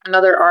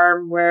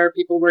where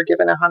people were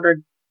given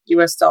 $100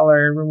 US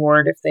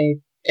reward if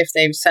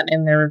they've sent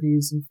in their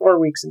reviews in 4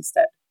 weeks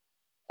instead.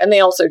 And they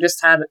also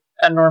just had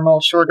a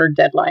normal shorter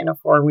deadline of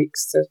 4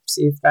 weeks to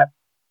see if that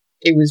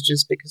it was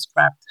just because of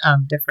that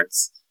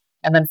difference.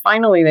 And then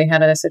finally, they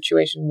had a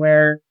situation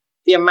where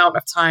the amount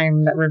of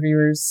time that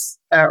reviewers,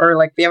 or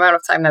like the amount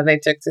of time that they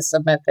took to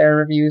submit their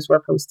reviews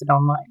were posted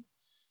online.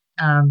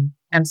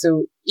 And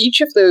so each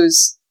of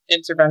those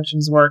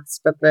interventions worked,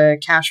 but the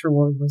cash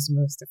reward was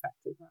most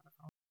effective.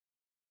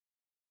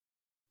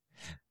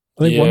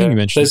 I think one thing you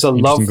mentioned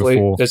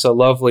before. There's a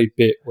lovely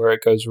bit where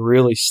it goes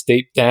really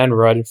steep down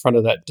right in front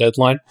of that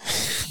deadline.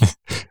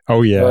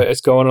 Oh yeah,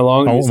 it's going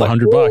along. I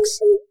want $100.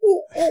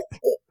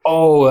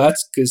 Oh,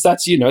 that's because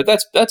that's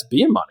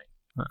beer money.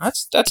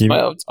 That's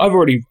I've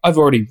already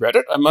read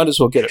it. I might as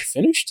well get it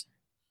finished.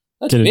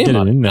 That's get it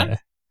in man.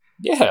 there.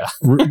 Yeah.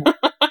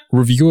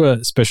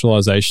 Reviewer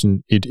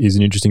specialization, it is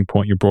an interesting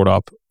point you brought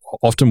up.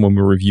 Often when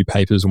we review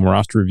papers and we're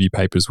asked to review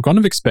papers, we're kind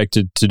of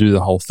expected to do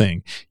the whole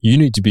thing. You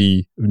need to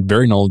be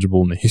very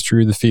knowledgeable in the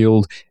history of the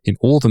field, in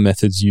all the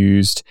methods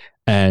used,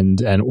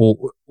 and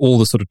all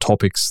the sort of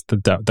topics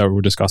that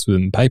were discussed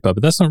within the paper.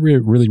 But that's not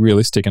really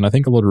realistic. And I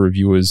think a lot of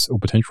reviewers or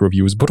potential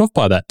reviewers are put off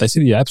by that. They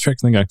see the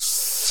abstract and they go,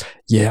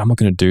 yeah, I'm not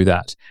going to do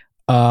that.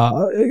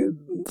 I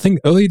think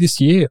earlier this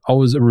year, I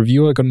was a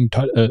reviewer, an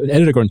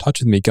editor got in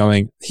touch with me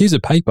going, here's a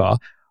paper.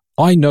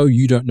 I know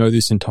you don't know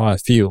this entire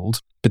field,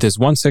 but there's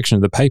one section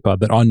of the paper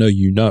that I know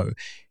you know.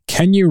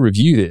 Can you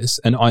review this?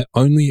 And I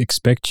only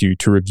expect you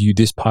to review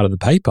this part of the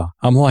paper.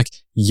 I'm like,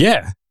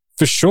 yeah,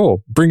 for sure.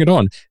 Bring it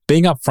on.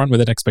 Being upfront with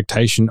that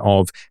expectation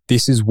of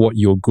this is what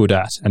you're good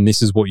at and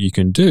this is what you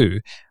can do,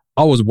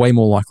 I was way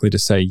more likely to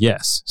say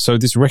yes. So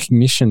this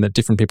recognition that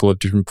different people have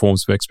different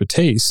forms of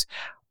expertise,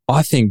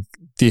 I think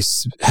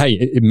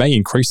it may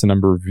increase the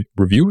number of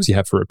reviewers you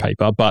have for a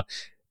paper, but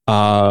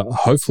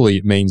hopefully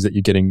it means that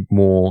you're getting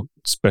more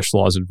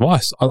specialized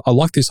advice. I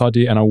like this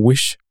idea, and I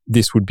wish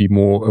this would be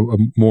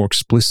more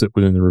explicit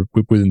within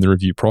the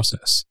review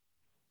process.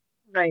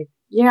 Right.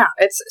 Yeah.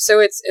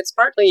 It's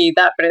partly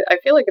that, but I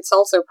feel like it's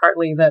also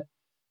partly that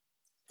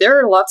there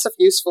are lots of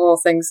useful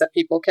things that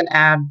people can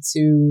add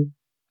to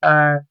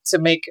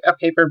make a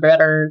paper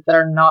better that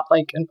are not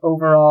like an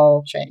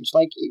overall change.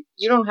 Like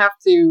you don't have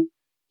to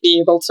be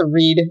able to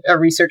read a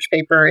research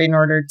paper in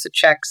order to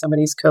check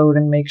somebody's code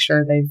and make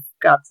sure they've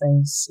got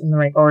things in the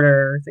right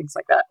order or things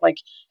like that. Like,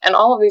 and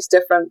all of these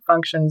different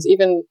functions,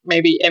 even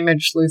maybe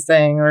image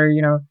sleuthing or,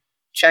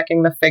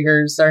 checking the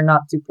figures are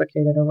not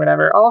duplicated or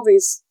whatever. All of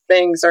these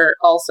things are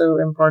also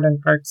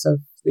important parts of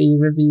the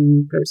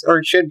review process,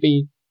 or should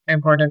be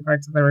important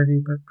parts of the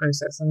review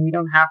process. And we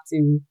don't have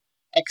to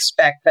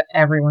expect that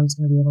everyone's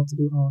going to be able to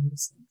do all of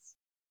these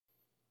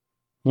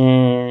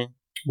things.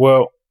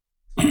 Well,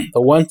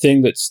 the one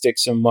thing that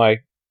sticks in my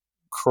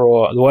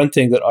craw, the one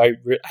thing that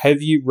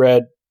have you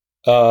read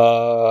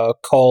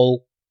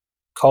Cole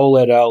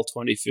et al.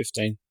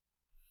 2015?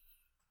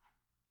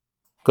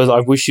 Because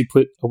I wish you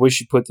put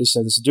this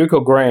in. There's a dude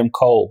called Graham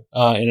Cole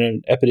in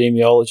an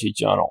epidemiology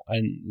journal,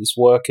 and this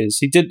work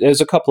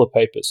there's a couple of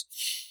papers.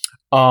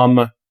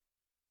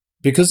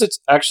 Because it's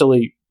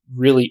actually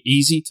really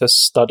easy to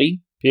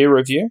study peer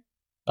review.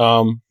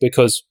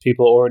 Because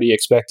people are already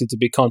expected to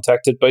be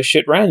contacted by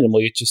shit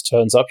randomly. It just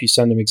turns up, you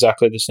send them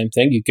exactly the same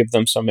thing, you give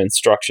them some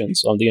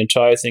instructions. The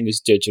entire thing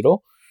is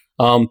digital.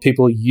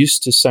 People are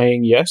used to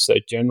saying yes. They're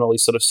generally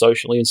sort of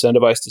socially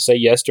incentivized to say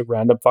yes to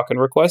random fucking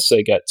requests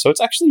they get. So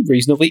it's actually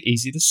reasonably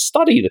easy to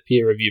study the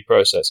peer review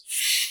process.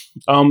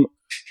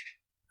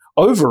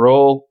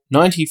 Overall,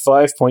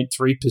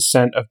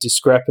 95.3% of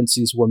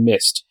discrepancies were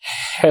missed.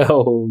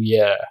 Hell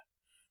yeah.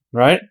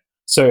 Right?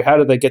 So how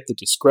do they get the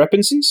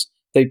discrepancies?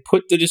 They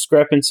put the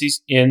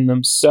discrepancies in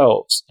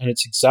themselves. And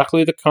it's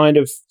exactly the kind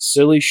of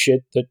silly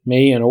shit that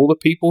me and all the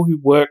people who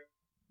work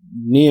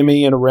near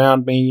me and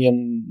around me,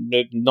 and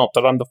not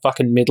that I'm the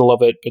fucking middle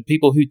of it, but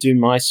people who do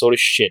my sort of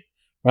shit,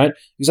 right?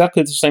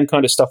 Exactly the same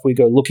kind of stuff we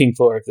go looking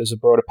for if there's a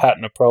broader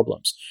pattern of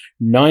problems.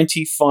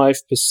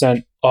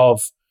 95%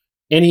 of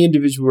any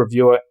individual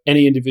reviewer,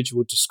 any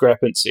individual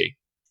discrepancy,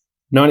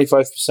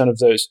 95% of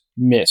those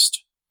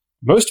missed.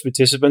 Most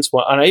participants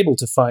were unable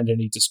to find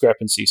any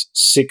discrepancies,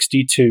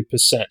 62%.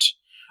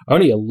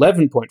 Only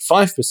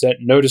 11.5%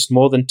 noticed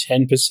more than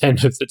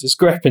 10% of the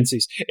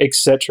discrepancies,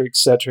 etc.,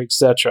 etc.,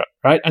 etc.,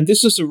 right? And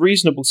this is a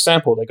reasonable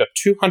sample. They got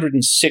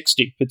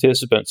 260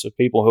 participants of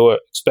people who are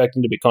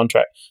expecting to be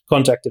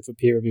contacted for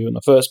peer review in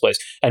the first place.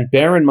 And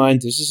bear in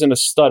mind, this is in a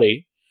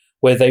study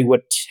where they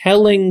were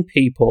telling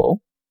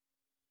people,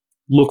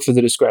 look for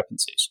the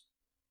discrepancies.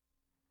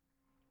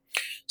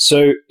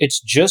 So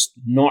it's just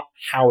not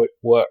how it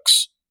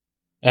works.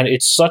 And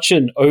it's such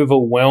an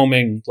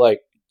overwhelming,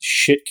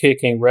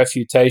 shit-kicking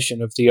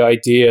refutation of the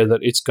idea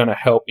that it's going to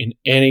help in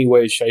any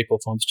way, shape, or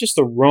form. It's just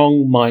the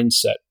wrong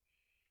mindset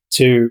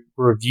to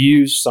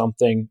review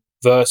something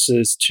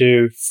versus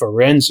to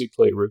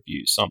forensically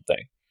review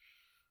something.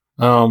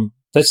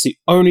 That's the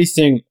only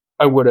thing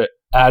I would have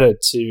added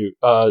to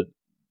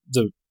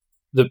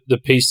the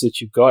piece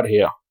that you've got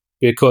here,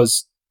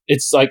 because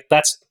it's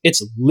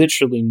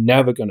literally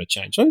never going to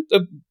change.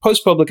 The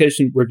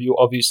post-publication review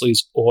obviously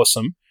is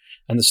awesome,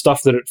 and the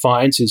stuff that it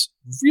finds is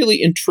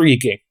really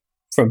intriguing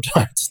from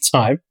time to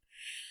time.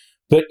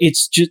 But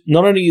it's just,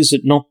 not only is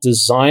it not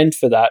designed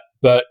for that,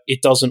 but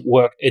it doesn't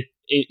work it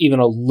even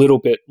a little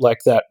bit like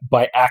that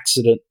by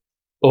accident,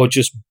 or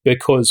just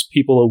because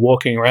people are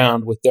walking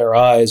around with their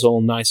eyes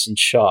all nice and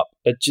sharp.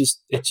 It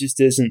just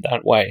isn't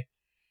that way.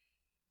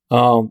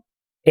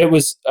 It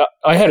was.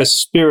 I had a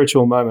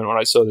spiritual moment when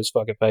I saw this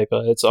fucking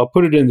paper. I'll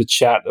put it in the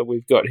chat that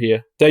we've got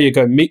here. There you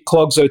go. Meet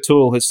Clogs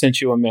O'Toole has sent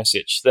you a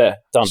message. There,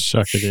 done.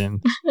 Chuck it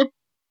in.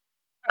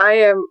 I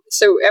am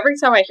so every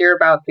time I hear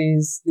about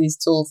these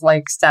tools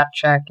like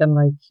StatCheck and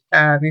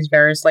like these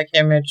various like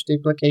image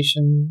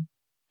duplication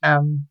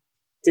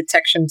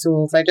detection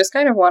tools, I just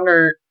kind of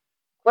wonder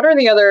what are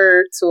the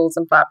other tools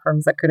and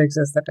platforms that could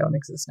exist that don't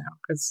exist now?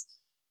 Because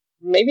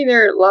maybe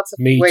there are lots of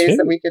ways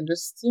that we could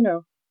just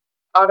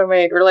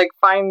automate or like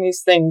find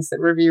these things that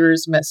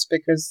reviewers miss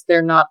because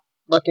they're not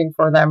looking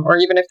for them, or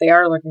even if they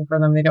are looking for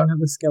them, they don't have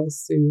the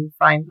skills to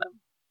find them.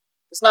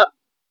 It's not.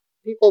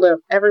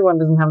 Everyone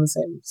doesn't have the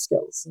same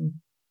skills, and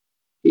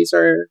these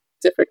are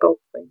difficult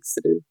things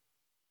to do.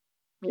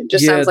 It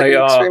just sounds like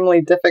an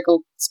extremely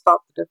difficult spot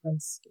the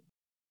difference.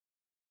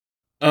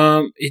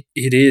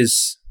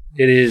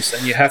 It is,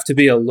 and you have to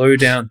be a low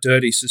down,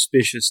 dirty,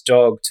 suspicious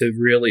dog to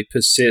really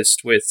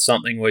persist with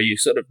something where you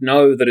sort of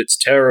know that it's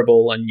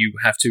terrible, and you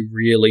have to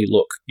really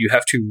look. You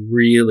have to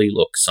really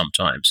look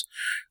sometimes.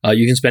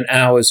 You can spend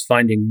hours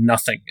finding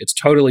nothing. It's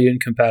totally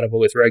incompatible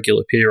with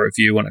regular peer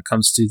review when it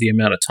comes to the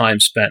amount of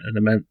time spent and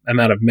the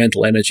amount of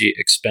mental energy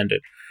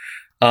expended.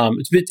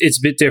 It's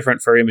a bit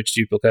different for image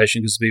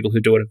duplication because the people who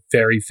do it are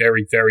very,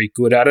 very, very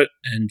good at it,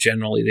 and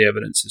generally the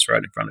evidence is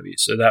right in front of you.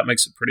 So that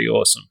makes it pretty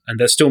awesome, and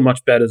they're still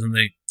much better than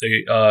the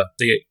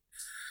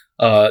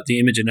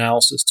image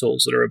analysis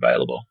tools that are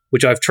available,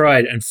 which I've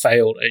tried and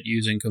failed at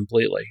using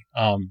completely.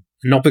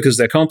 Not because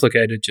they're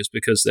complicated, just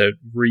because they're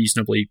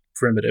reasonably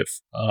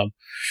primitive.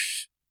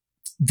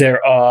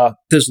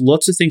 There's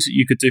lots of things that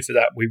you could do for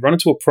that. We run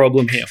into a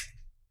problem here,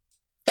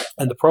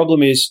 and the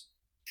problem is,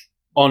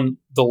 on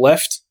the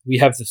left, we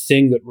have the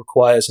thing that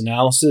requires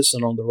analysis,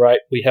 and on the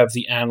right, we have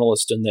the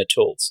analyst and their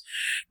tools.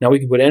 Now, we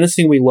can put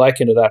anything we like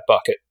into that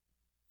bucket,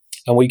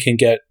 and we can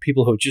get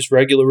people who are just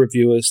regular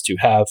reviewers to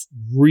have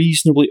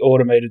reasonably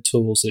automated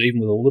tools that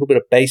even with a little bit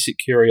of basic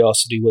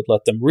curiosity would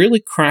let them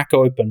really crack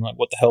open like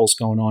what the hell's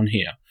going on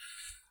here.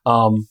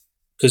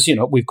 Because,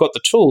 we've got the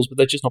tools, but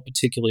they're just not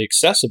particularly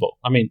accessible.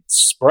 I mean,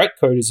 Sprite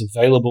Code is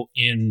available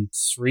in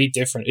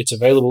it's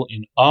available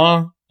in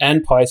R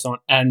and Python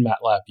and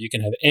MATLAB. You can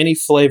have any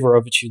flavor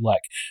of it you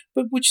like.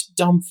 But which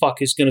dumb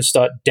fuck is going to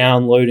start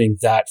downloading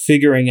that,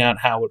 figuring out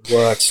how it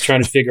works,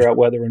 trying to figure out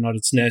whether or not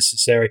it's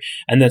necessary,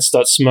 and then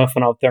start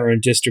smurfing up their own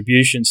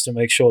distributions to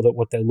make sure that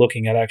what they're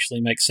looking at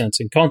actually makes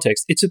sense in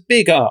context? It's a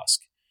big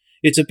ask.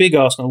 It's a big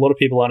ask, and a lot of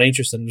people aren't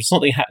interested. And if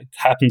something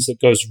happens that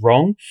goes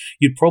wrong,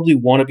 you'd probably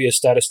want to be a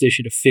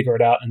statistician to figure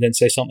it out and then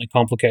say something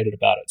complicated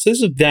about it. So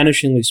this is a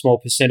vanishingly small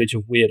percentage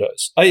of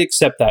weirdos. I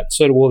accept that.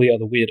 So do all the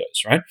other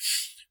weirdos, right?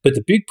 But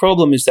the big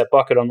problem is that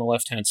bucket on the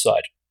left-hand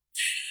side.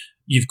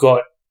 You've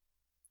got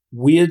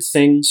weird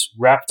things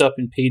wrapped up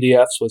in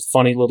PDFs with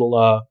funny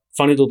little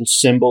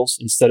symbols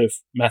instead of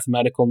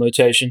mathematical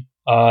notation.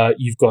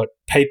 You've got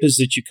papers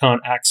that you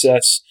can't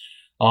access.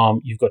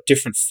 You've got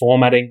different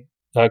formatting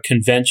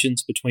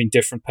conventions between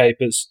different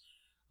papers.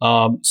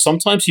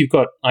 Sometimes you've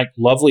got like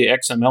lovely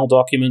XML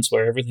documents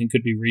where everything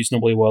could be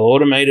reasonably well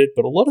automated,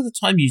 but a lot of the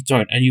time you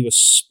don't, and you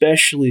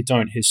especially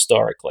don't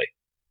historically.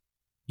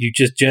 You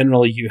just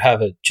generally you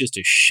have just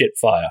a shit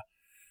fire,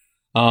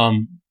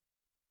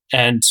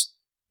 and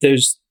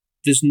there's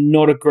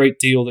not a great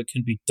deal that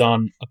can be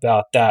done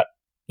about that,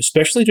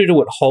 especially to do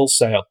it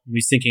wholesale.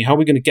 We're thinking, how are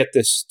we going to get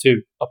this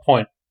to a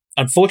point?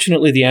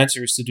 Unfortunately, the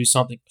answer is to do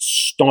something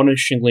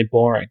astonishingly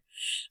boring,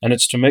 and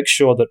it's to make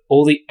sure that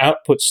all the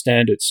output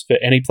standards for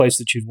any place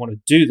that you'd want to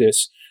do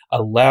this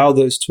allow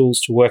those tools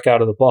to work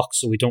out of the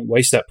box, so we don't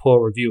waste that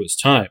poor reviewer's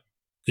time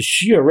because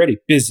she's already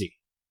busy.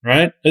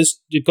 Right?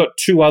 You've got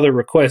 2 other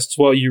requests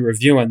while you're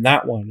reviewing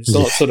that one. It's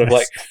not sort of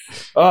like,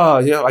 oh,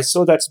 yeah, I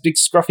saw that big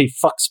scruffy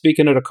fuck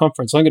speaking at a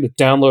conference. I'm going to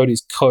download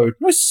his code.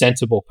 No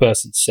sensible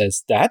person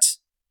says that.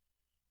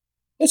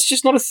 It's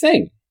just not a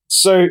thing.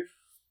 So,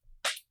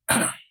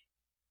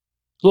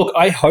 look,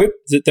 I hope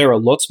that there are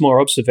lots more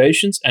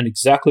observations and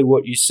exactly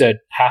what you said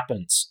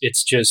happens.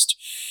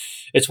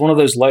 It's one of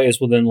those layers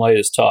within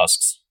layers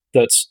tasks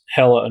that's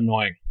hella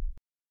annoying.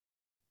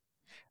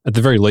 At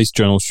the very least,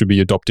 journals should be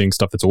adopting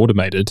stuff that's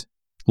automated.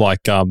 Like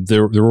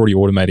they're already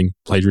automating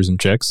plagiarism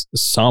checks.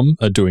 Some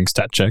are doing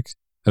stat check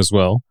as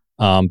well.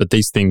 But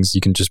these things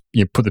you can just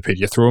put the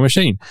PDF through a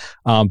machine.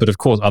 But of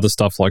course, other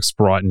stuff like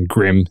Sprite and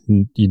Grim,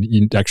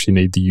 you actually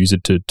need the user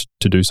to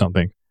do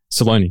something.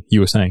 Saloni, you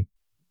were saying?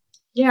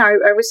 Yeah,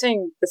 I was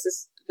saying this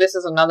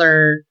is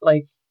another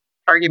like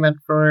argument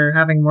for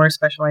having more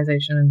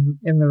specialization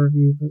in the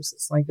review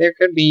process. Like there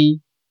could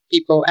be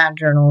people at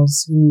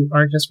journals who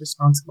are just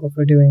responsible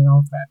for doing all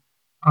of that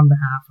on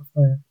behalf of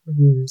the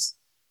reviewers.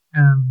 I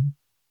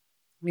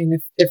mean,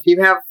 if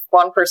you have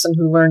one person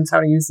who learns how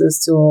to use those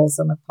tools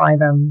and apply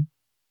them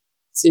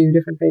to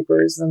different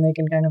papers, then they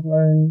can kind of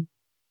learn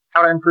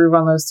how to improve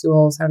on those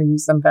tools, how to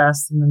use them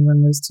best, and then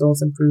when those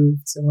tools improve,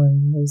 to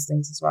learn those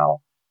things as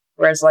well.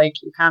 Whereas, like,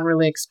 you can't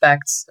really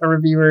expect a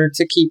reviewer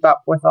to keep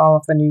up with all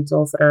of the new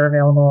tools that are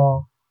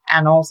available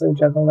and also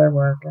juggle their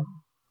work and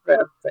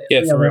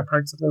the other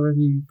parts of the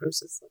review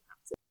process.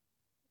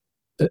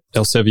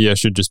 Elsevier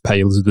should just pay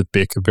Elizabeth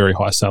Bick a very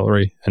high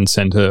salary and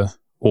send her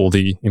all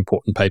the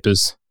important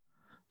papers.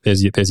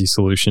 There's your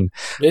solution.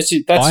 That's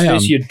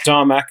your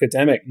dumb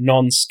academic,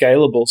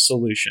 non-scalable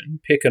solution.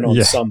 Picking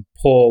on some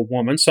poor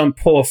woman, some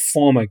poor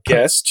former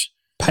guest.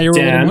 Pay her a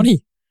lot of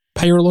money.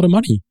 Pay her a lot of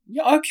money.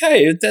 Yeah,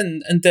 okay,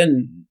 and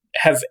then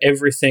have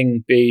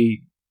everything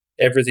be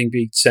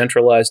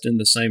centralized in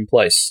the same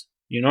place.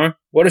 You know,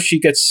 what if she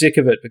gets sick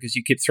of it because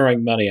you keep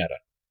throwing money at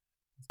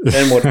her?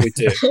 Then what do we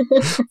do?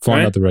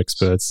 Find other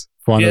experts.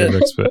 Other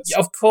experts. Yeah,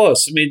 of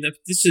course. I mean,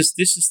 this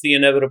is the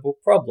inevitable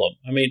problem.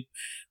 I mean,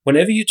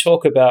 whenever you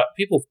talk about,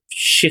 people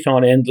shit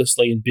on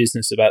endlessly in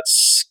business about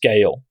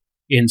scale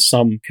in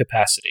some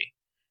capacity.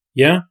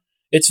 Yeah,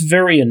 it's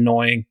very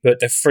annoying, but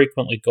they've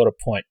frequently got a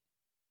point.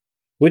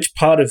 Which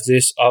part of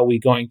this are we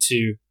going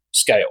to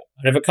scale?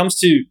 And if it comes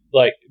to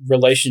like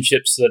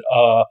relationships that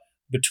are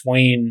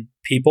between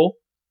people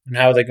and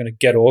how they're going to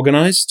get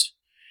organized,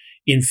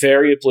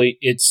 invariably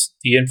it's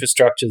the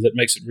infrastructure that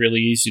makes it really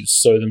easy to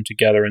sew them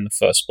together in the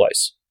first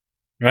place,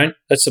 right?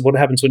 That's what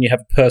happens when you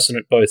have a person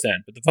at both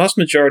ends. But the vast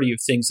majority of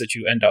things that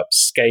you end up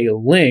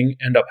scaling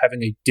end up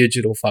having a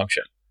digital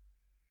function,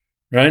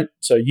 right?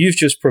 So you've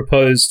just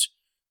proposed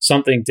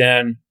something,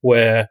 Dan,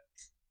 where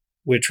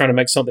we're trying to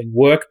make something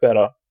work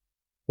better,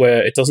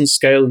 where it doesn't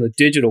scale in the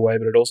digital way,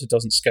 but it also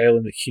doesn't scale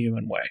in the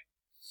human way.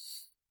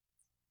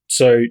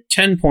 So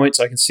 10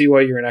 points. I can see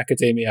why you're in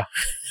academia.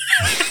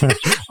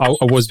 I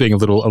was being a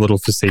little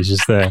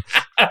facetious there.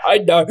 I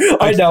know.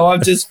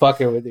 I'm just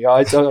fucking with you.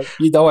 I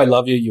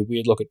love you, you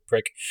weird looking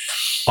prick.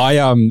 I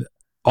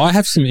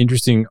have some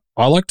interesting.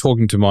 I like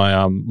talking to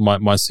my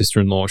my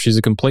sister-in-law. She's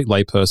a complete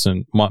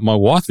layperson. My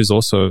wife is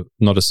also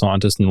not a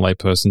scientist and a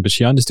layperson, but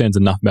she understands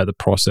enough about the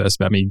process,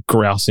 about me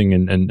grousing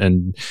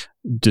and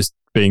just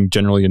being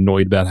generally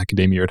annoyed about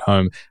academia at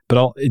home.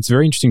 But it's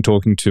very interesting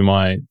talking to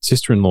my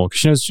sister-in-law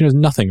because she knows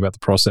nothing about the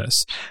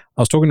process.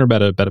 I was talking to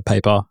her about a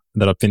paper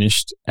that I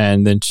finished,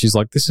 and then she's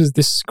like, "This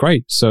is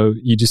great. So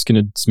you're just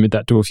going to submit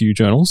that to a few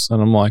journals?"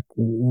 And I'm like,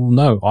 well,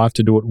 "No, I have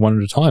to do it one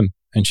at a time."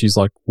 And she's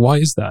like, "Why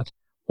is that?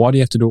 Why do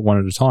you have to do it one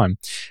at a time?"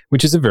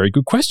 Which is a very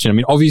good question. I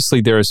mean, obviously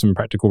there are some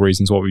practical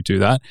reasons why we do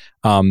that.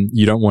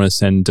 You don't want to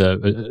send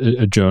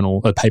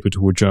a paper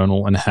to a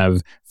journal and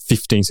have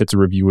 15 sets of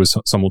reviewers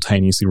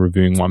simultaneously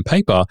reviewing one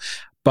paper.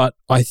 But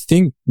I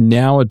think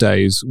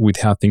nowadays, with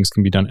how things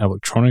can be done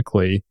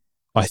electronically,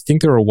 I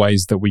think there are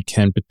ways that we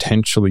can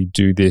potentially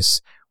do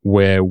this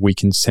where we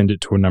can send it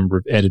to a number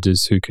of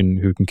editors who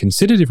can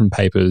consider different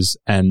papers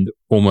and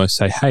almost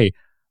say, "Hey,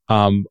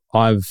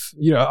 I've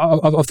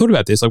thought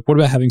about this. Like, what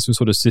about having some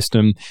sort of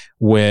system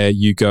where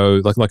you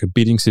go like a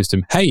bidding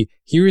system? Hey,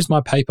 here is my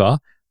paper.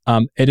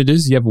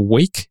 Editors, you have a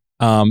week.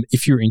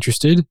 If you're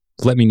interested,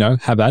 let me know.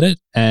 Have at it.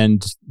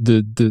 And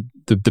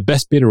the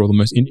best bidder or the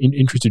most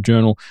interested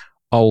journal,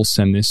 I'll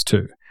send this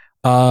to."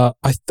 I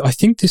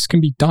think this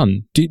can be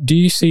done. Do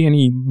you see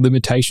any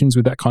limitations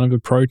with that kind of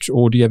approach,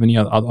 or do you have any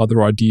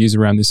other ideas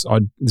around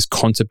this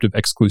concept of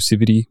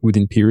exclusivity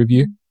within peer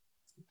review?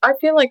 I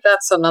feel like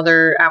that's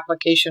another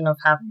application of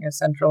having a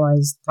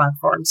centralized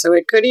platform. So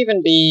it could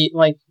even be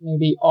like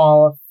maybe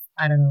all of,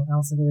 I don't know,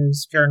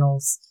 Elsevier's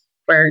journals,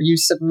 where you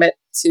submit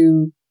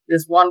to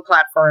this one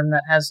platform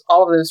that has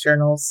all of those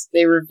journals.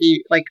 They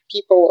review, like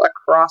people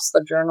across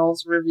the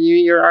journals review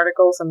your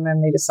articles, and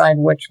then they decide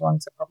which one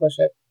to publish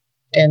it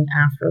in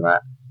after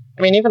that.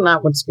 I mean, even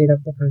that would speed up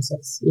the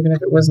process, even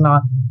if it was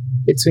not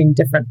between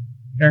different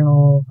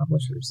journal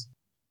publishers.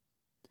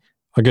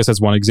 I guess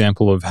that's one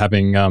example of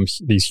having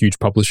these huge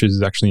publishers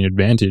is actually an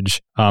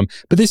advantage. But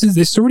this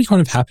is already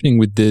kind of happening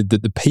with the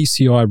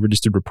PCI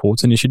Registered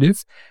Reports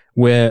Initiative,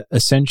 where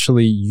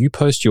essentially you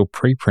post your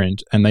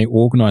preprint and they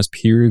organize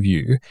peer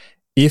review.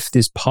 If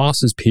this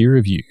passes peer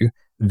review,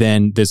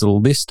 then there's a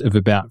list of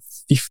about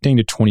 15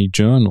 to 20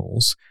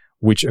 journals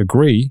which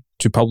agree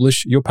to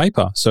publish your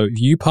paper. So if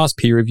you pass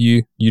peer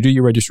review, you do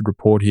your registered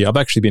report here. I've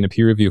actually been a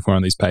peer reviewer for one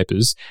of these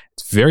papers.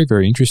 It's very,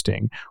 very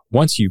interesting.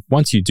 Once you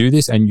do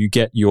this and you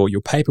get your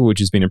paper, which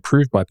has been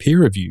approved by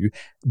peer review,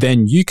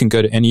 then you can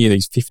go to any of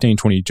these 15,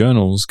 20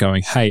 journals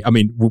going, "Hey," I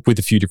mean, with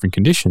a few different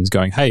conditions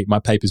going, "Hey, my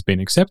paper's been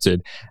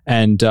accepted."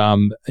 And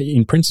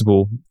in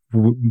principle,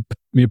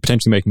 you're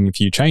potentially making a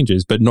few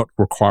changes, but not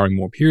requiring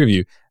more peer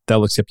review.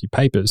 They'll accept your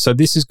papers. So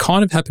this is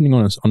kind of happening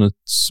on a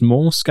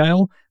small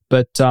scale.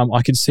 But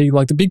I could see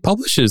like the big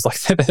publishers, like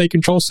they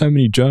control so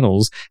many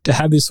journals, to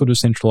have this sort of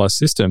centralized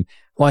system.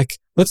 Like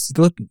let's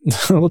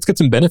get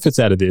some benefits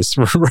out of this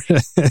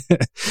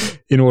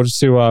in order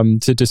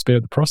to speed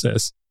up the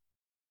process.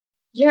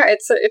 Yeah,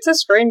 it's a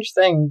strange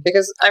thing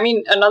because I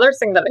mean another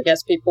thing that I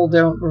guess people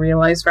don't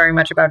realize very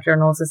much about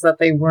journals is that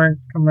they weren't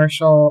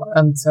commercial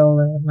until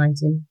the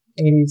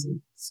 1980s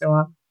and so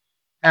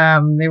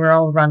on. They were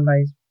all run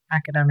by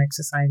academic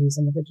societies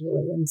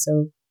individually, and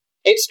so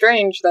it's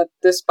strange that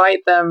despite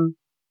them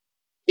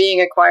being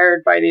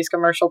acquired by these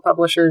commercial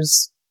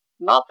publishers,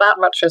 not that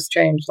much has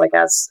changed. Like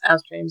as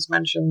James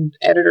mentioned,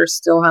 editors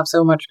still have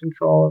so much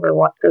control over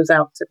what goes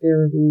out to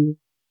peer review.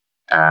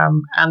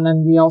 And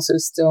then we also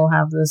still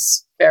have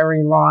this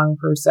very long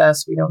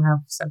process. We don't have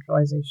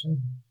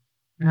centralization.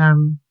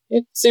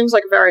 It seems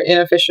like a very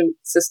inefficient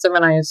system,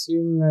 and I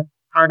assume that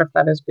part of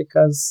that is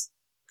because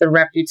the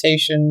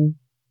reputation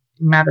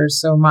matters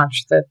so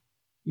much that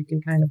you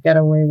can kind of get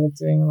away with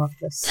doing a lot of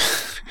this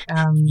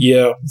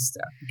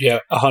stuff. Yeah,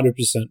 100%.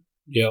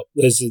 Yeah,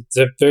 there's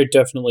very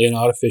definitely an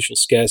artificial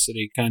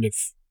scarcity kind of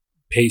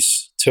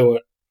piece to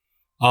it.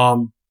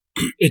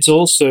 It's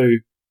also,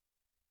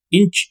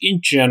 in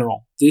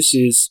general, this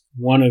is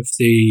one of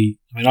the,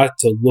 I mean, I have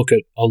to look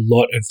at a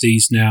lot of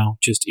these now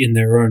just in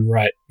their own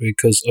right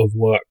because of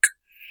work.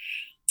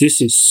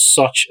 This is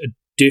such a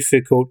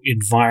difficult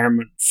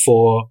environment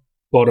for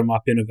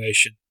bottom-up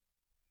innovation.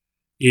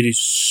 It is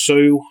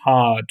so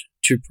hard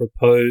to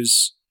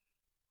propose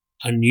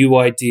a new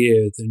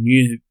idea, the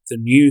new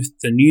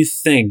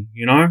thing,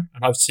 you know?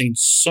 And I've seen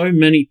so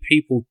many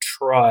people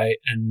try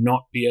and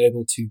not be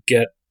able to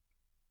get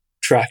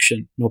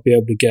traction, not be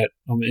able to get,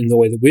 in the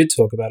way that we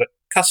talk about it,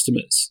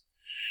 customers,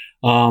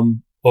 or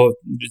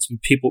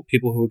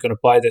people who are going to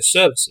buy their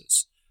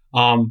services.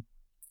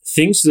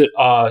 Things that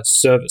are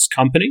service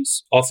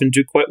companies often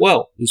do quite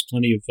well. There's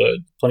plenty of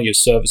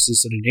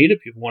services that are needed.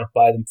 People want to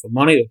buy them for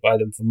money. They buy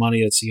them for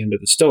money. That's the end of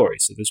the story.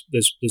 So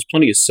there's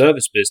plenty of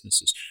service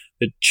businesses.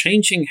 But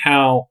changing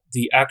how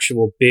the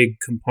actual big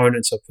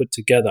components are put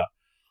together,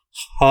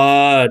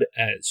 hard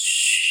as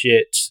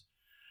shit.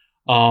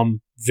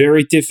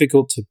 Very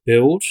difficult to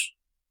build,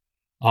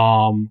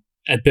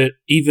 but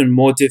even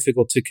more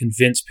difficult to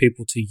convince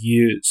people to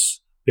use.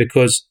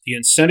 Because the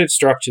incentive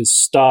structure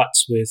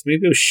starts with,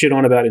 maybe we'll shit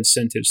on about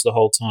incentives the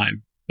whole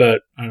time,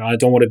 but I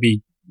don't want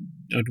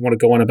to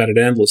go on about it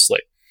endlessly.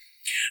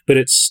 But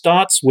it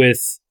starts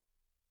with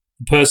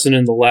the person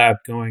in the lab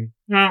going,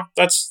 "Oh,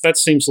 that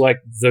seems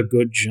like the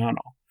good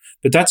journal."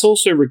 But that's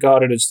also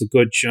regarded as the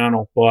good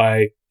journal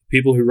by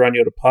people who run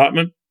your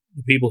department,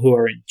 the people who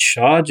are in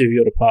charge of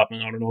your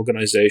department on an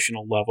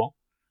organizational level,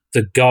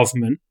 the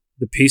government,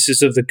 the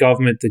pieces of the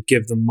government that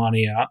give the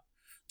money out,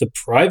 the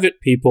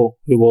private people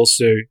who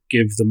also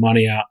give the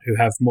money out, who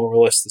have more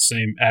or less the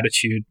same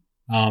attitude.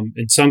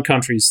 In some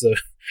countries,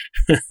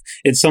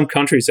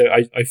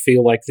 I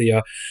feel like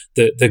the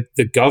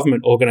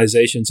government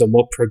organizations are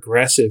more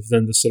progressive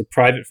than the sort of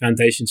private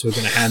foundations who are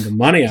going to hand the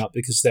money out,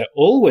 because they're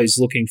always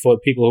looking for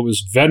people who are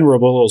as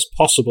venerable as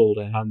possible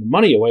to hand the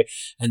money away,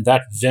 and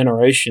that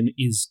veneration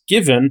is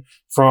given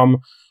from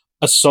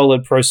a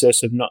solid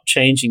process of not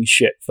changing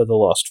shit for the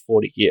last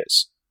 40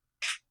 years.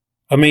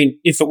 I mean,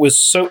 if it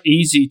was so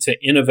easy to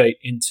innovate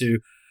into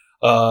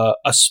a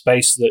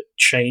space that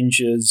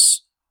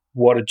changes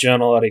what a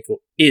journal article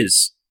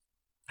is,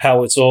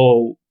 how it's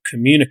all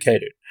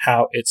communicated,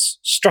 how it's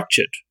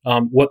structured,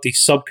 what the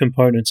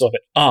subcomponents of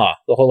it are,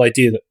 the whole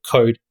idea that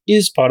code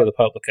is part of the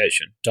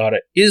publication,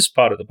 data is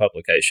part of the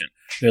publication,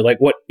 like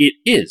what it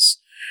is.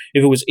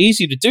 If it was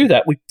easy to do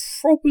that, we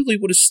probably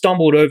would have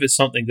stumbled over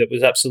something that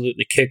was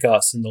absolutely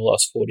kick-ass in the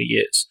last 40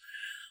 years.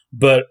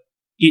 But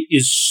it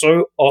is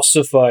so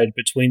ossified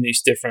between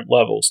these different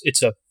levels.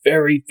 It's a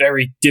very,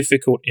 very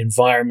difficult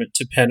environment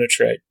to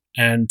penetrate.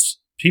 And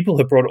people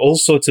have brought all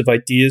sorts of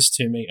ideas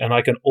to me, and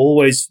I can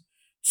always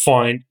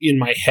find in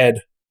my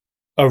head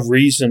a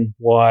reason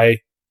why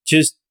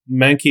just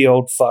manky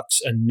old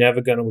fucks are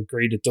never going to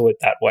agree to do it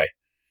that way.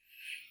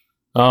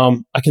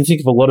 I can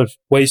think of a lot of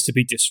ways to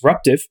be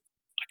disruptive.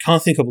 I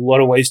can't think of a lot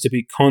of ways to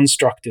be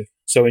constructive.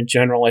 So in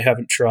general, I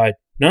haven't tried.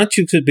 Not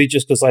you could be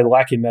just because I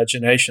lack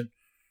imagination.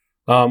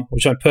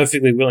 Which I'm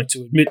perfectly willing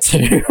to admit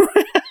to.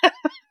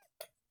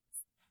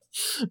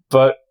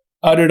 But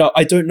I don't know.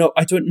 I don't know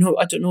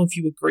if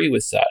you agree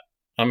with that.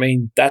 I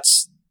mean,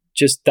 that's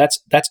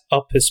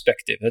a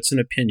perspective. That's an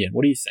opinion.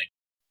 What do you think?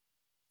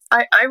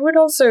 I would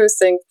also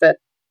think that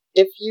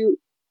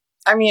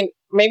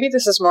maybe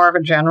this is more of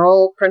a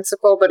general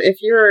principle, but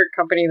if you're a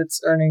company that's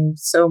earning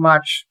so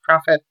much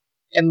profit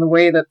in the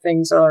way that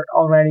things are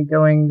already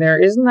going, there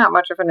isn't that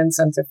much of an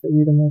incentive for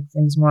you to make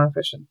things more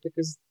efficient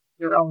because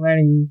you're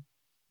already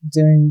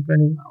doing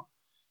pretty well.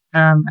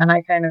 And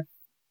I kind of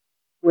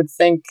would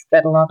think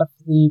that a lot of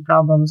the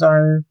problems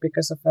are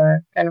because of a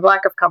kind of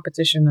lack of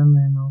competition and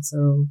then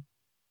also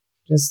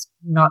just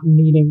not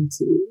needing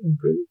to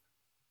improve.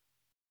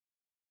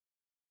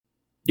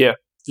 Yeah,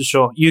 for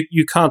sure.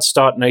 You can't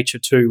start Nature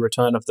 2,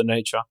 Return of the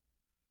Nature,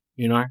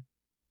 you know?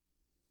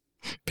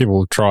 People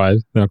will try.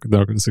 They're not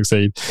going to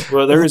succeed.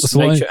 Well, there is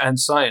nature and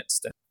science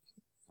then.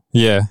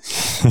 Yeah,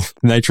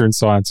 nature and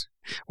science,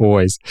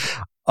 always.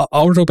 I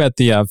want to talk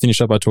about finish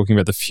up by talking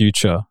about the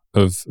future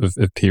of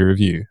peer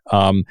review.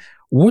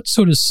 What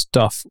sort of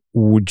stuff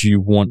would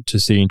you want to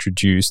see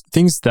introduced?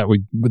 Things that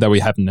we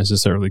haven't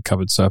necessarily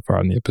covered so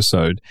far in the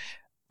episode.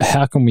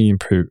 How can we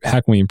improve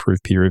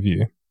peer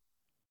review?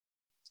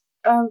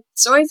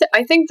 So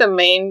I think the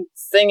main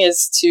thing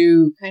is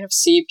to kind of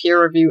see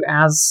peer review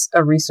as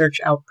a research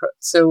output.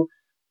 So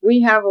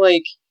we have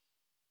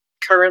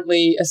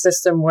currently a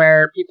system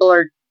where people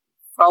are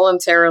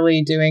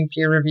voluntarily doing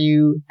peer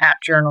review at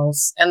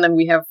journals, and then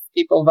we have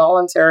people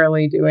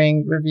voluntarily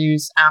doing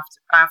reviews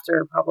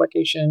after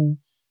publication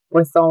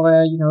with all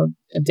the,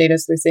 data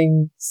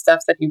sleuthing stuff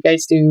that you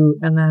guys do,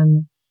 and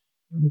then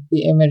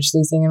the image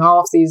sleuthing and all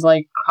of these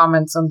like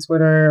comments on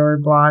Twitter or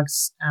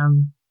blogs.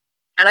 And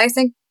I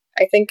think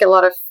a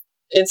lot of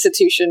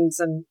institutions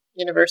and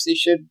universities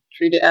should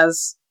treat it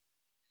as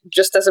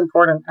just as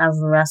important as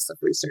the rest of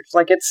research.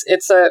 Like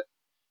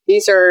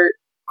these are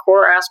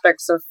core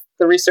aspects of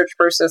the research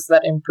process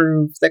that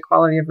improve the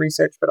quality of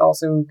research, but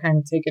also kind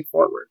of take it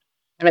forward.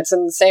 And it's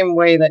in the same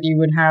way that you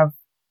would have,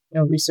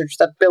 research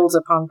that builds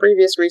upon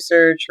previous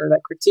research or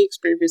that critiques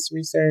previous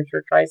research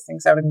or tries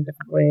things out in a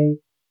different way.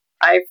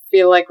 I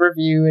feel like peer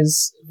review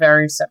is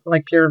very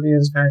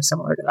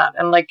similar to that.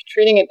 And like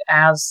treating it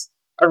as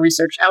a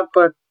research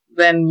output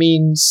then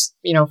means,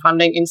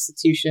 funding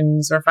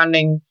institutions or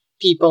funding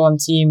people and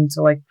team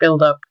to like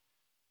build up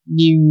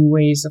new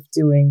ways of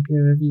doing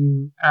peer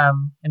review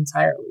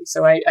entirely.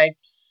 So I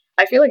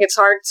feel like it's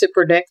hard to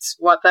predict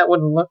what that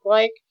would look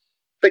like,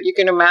 but you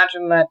can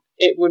imagine that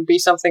it would be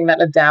something that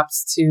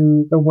adapts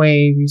to the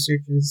way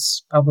research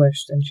is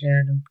published and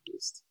shared and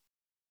produced.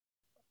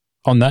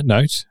 On that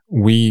note,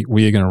 we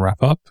are going to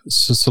wrap up.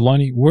 So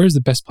Saloni, where is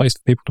the best place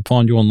for people to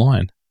find you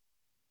online?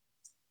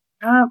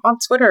 On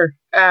Twitter.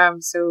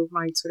 So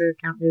my Twitter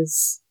account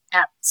is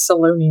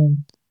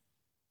 @Salonian.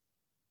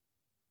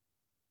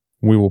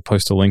 We will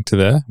post a link to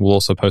there. We'll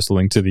also post a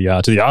link to the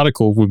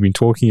article we've been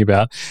talking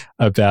about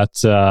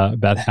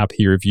how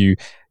peer review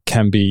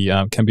can be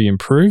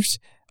improved.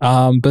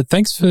 But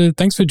thanks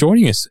for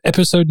joining us.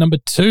 Episode number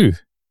 2.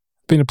 It's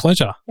been a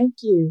pleasure. Thank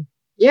you.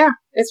 Yeah,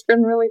 it's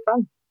been really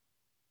fun,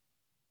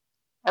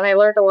 and I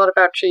learned a lot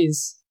about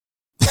cheese.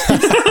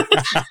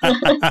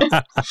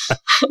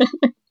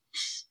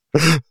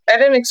 I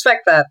didn't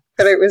expect that,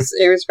 but it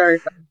was very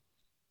fun.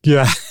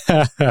 Yeah.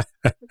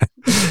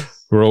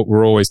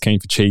 We're always keen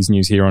for cheese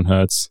news here on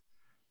Hertz.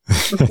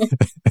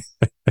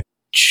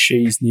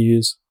 Cheese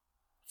news.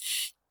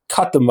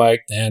 Cut the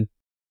mic, Dan.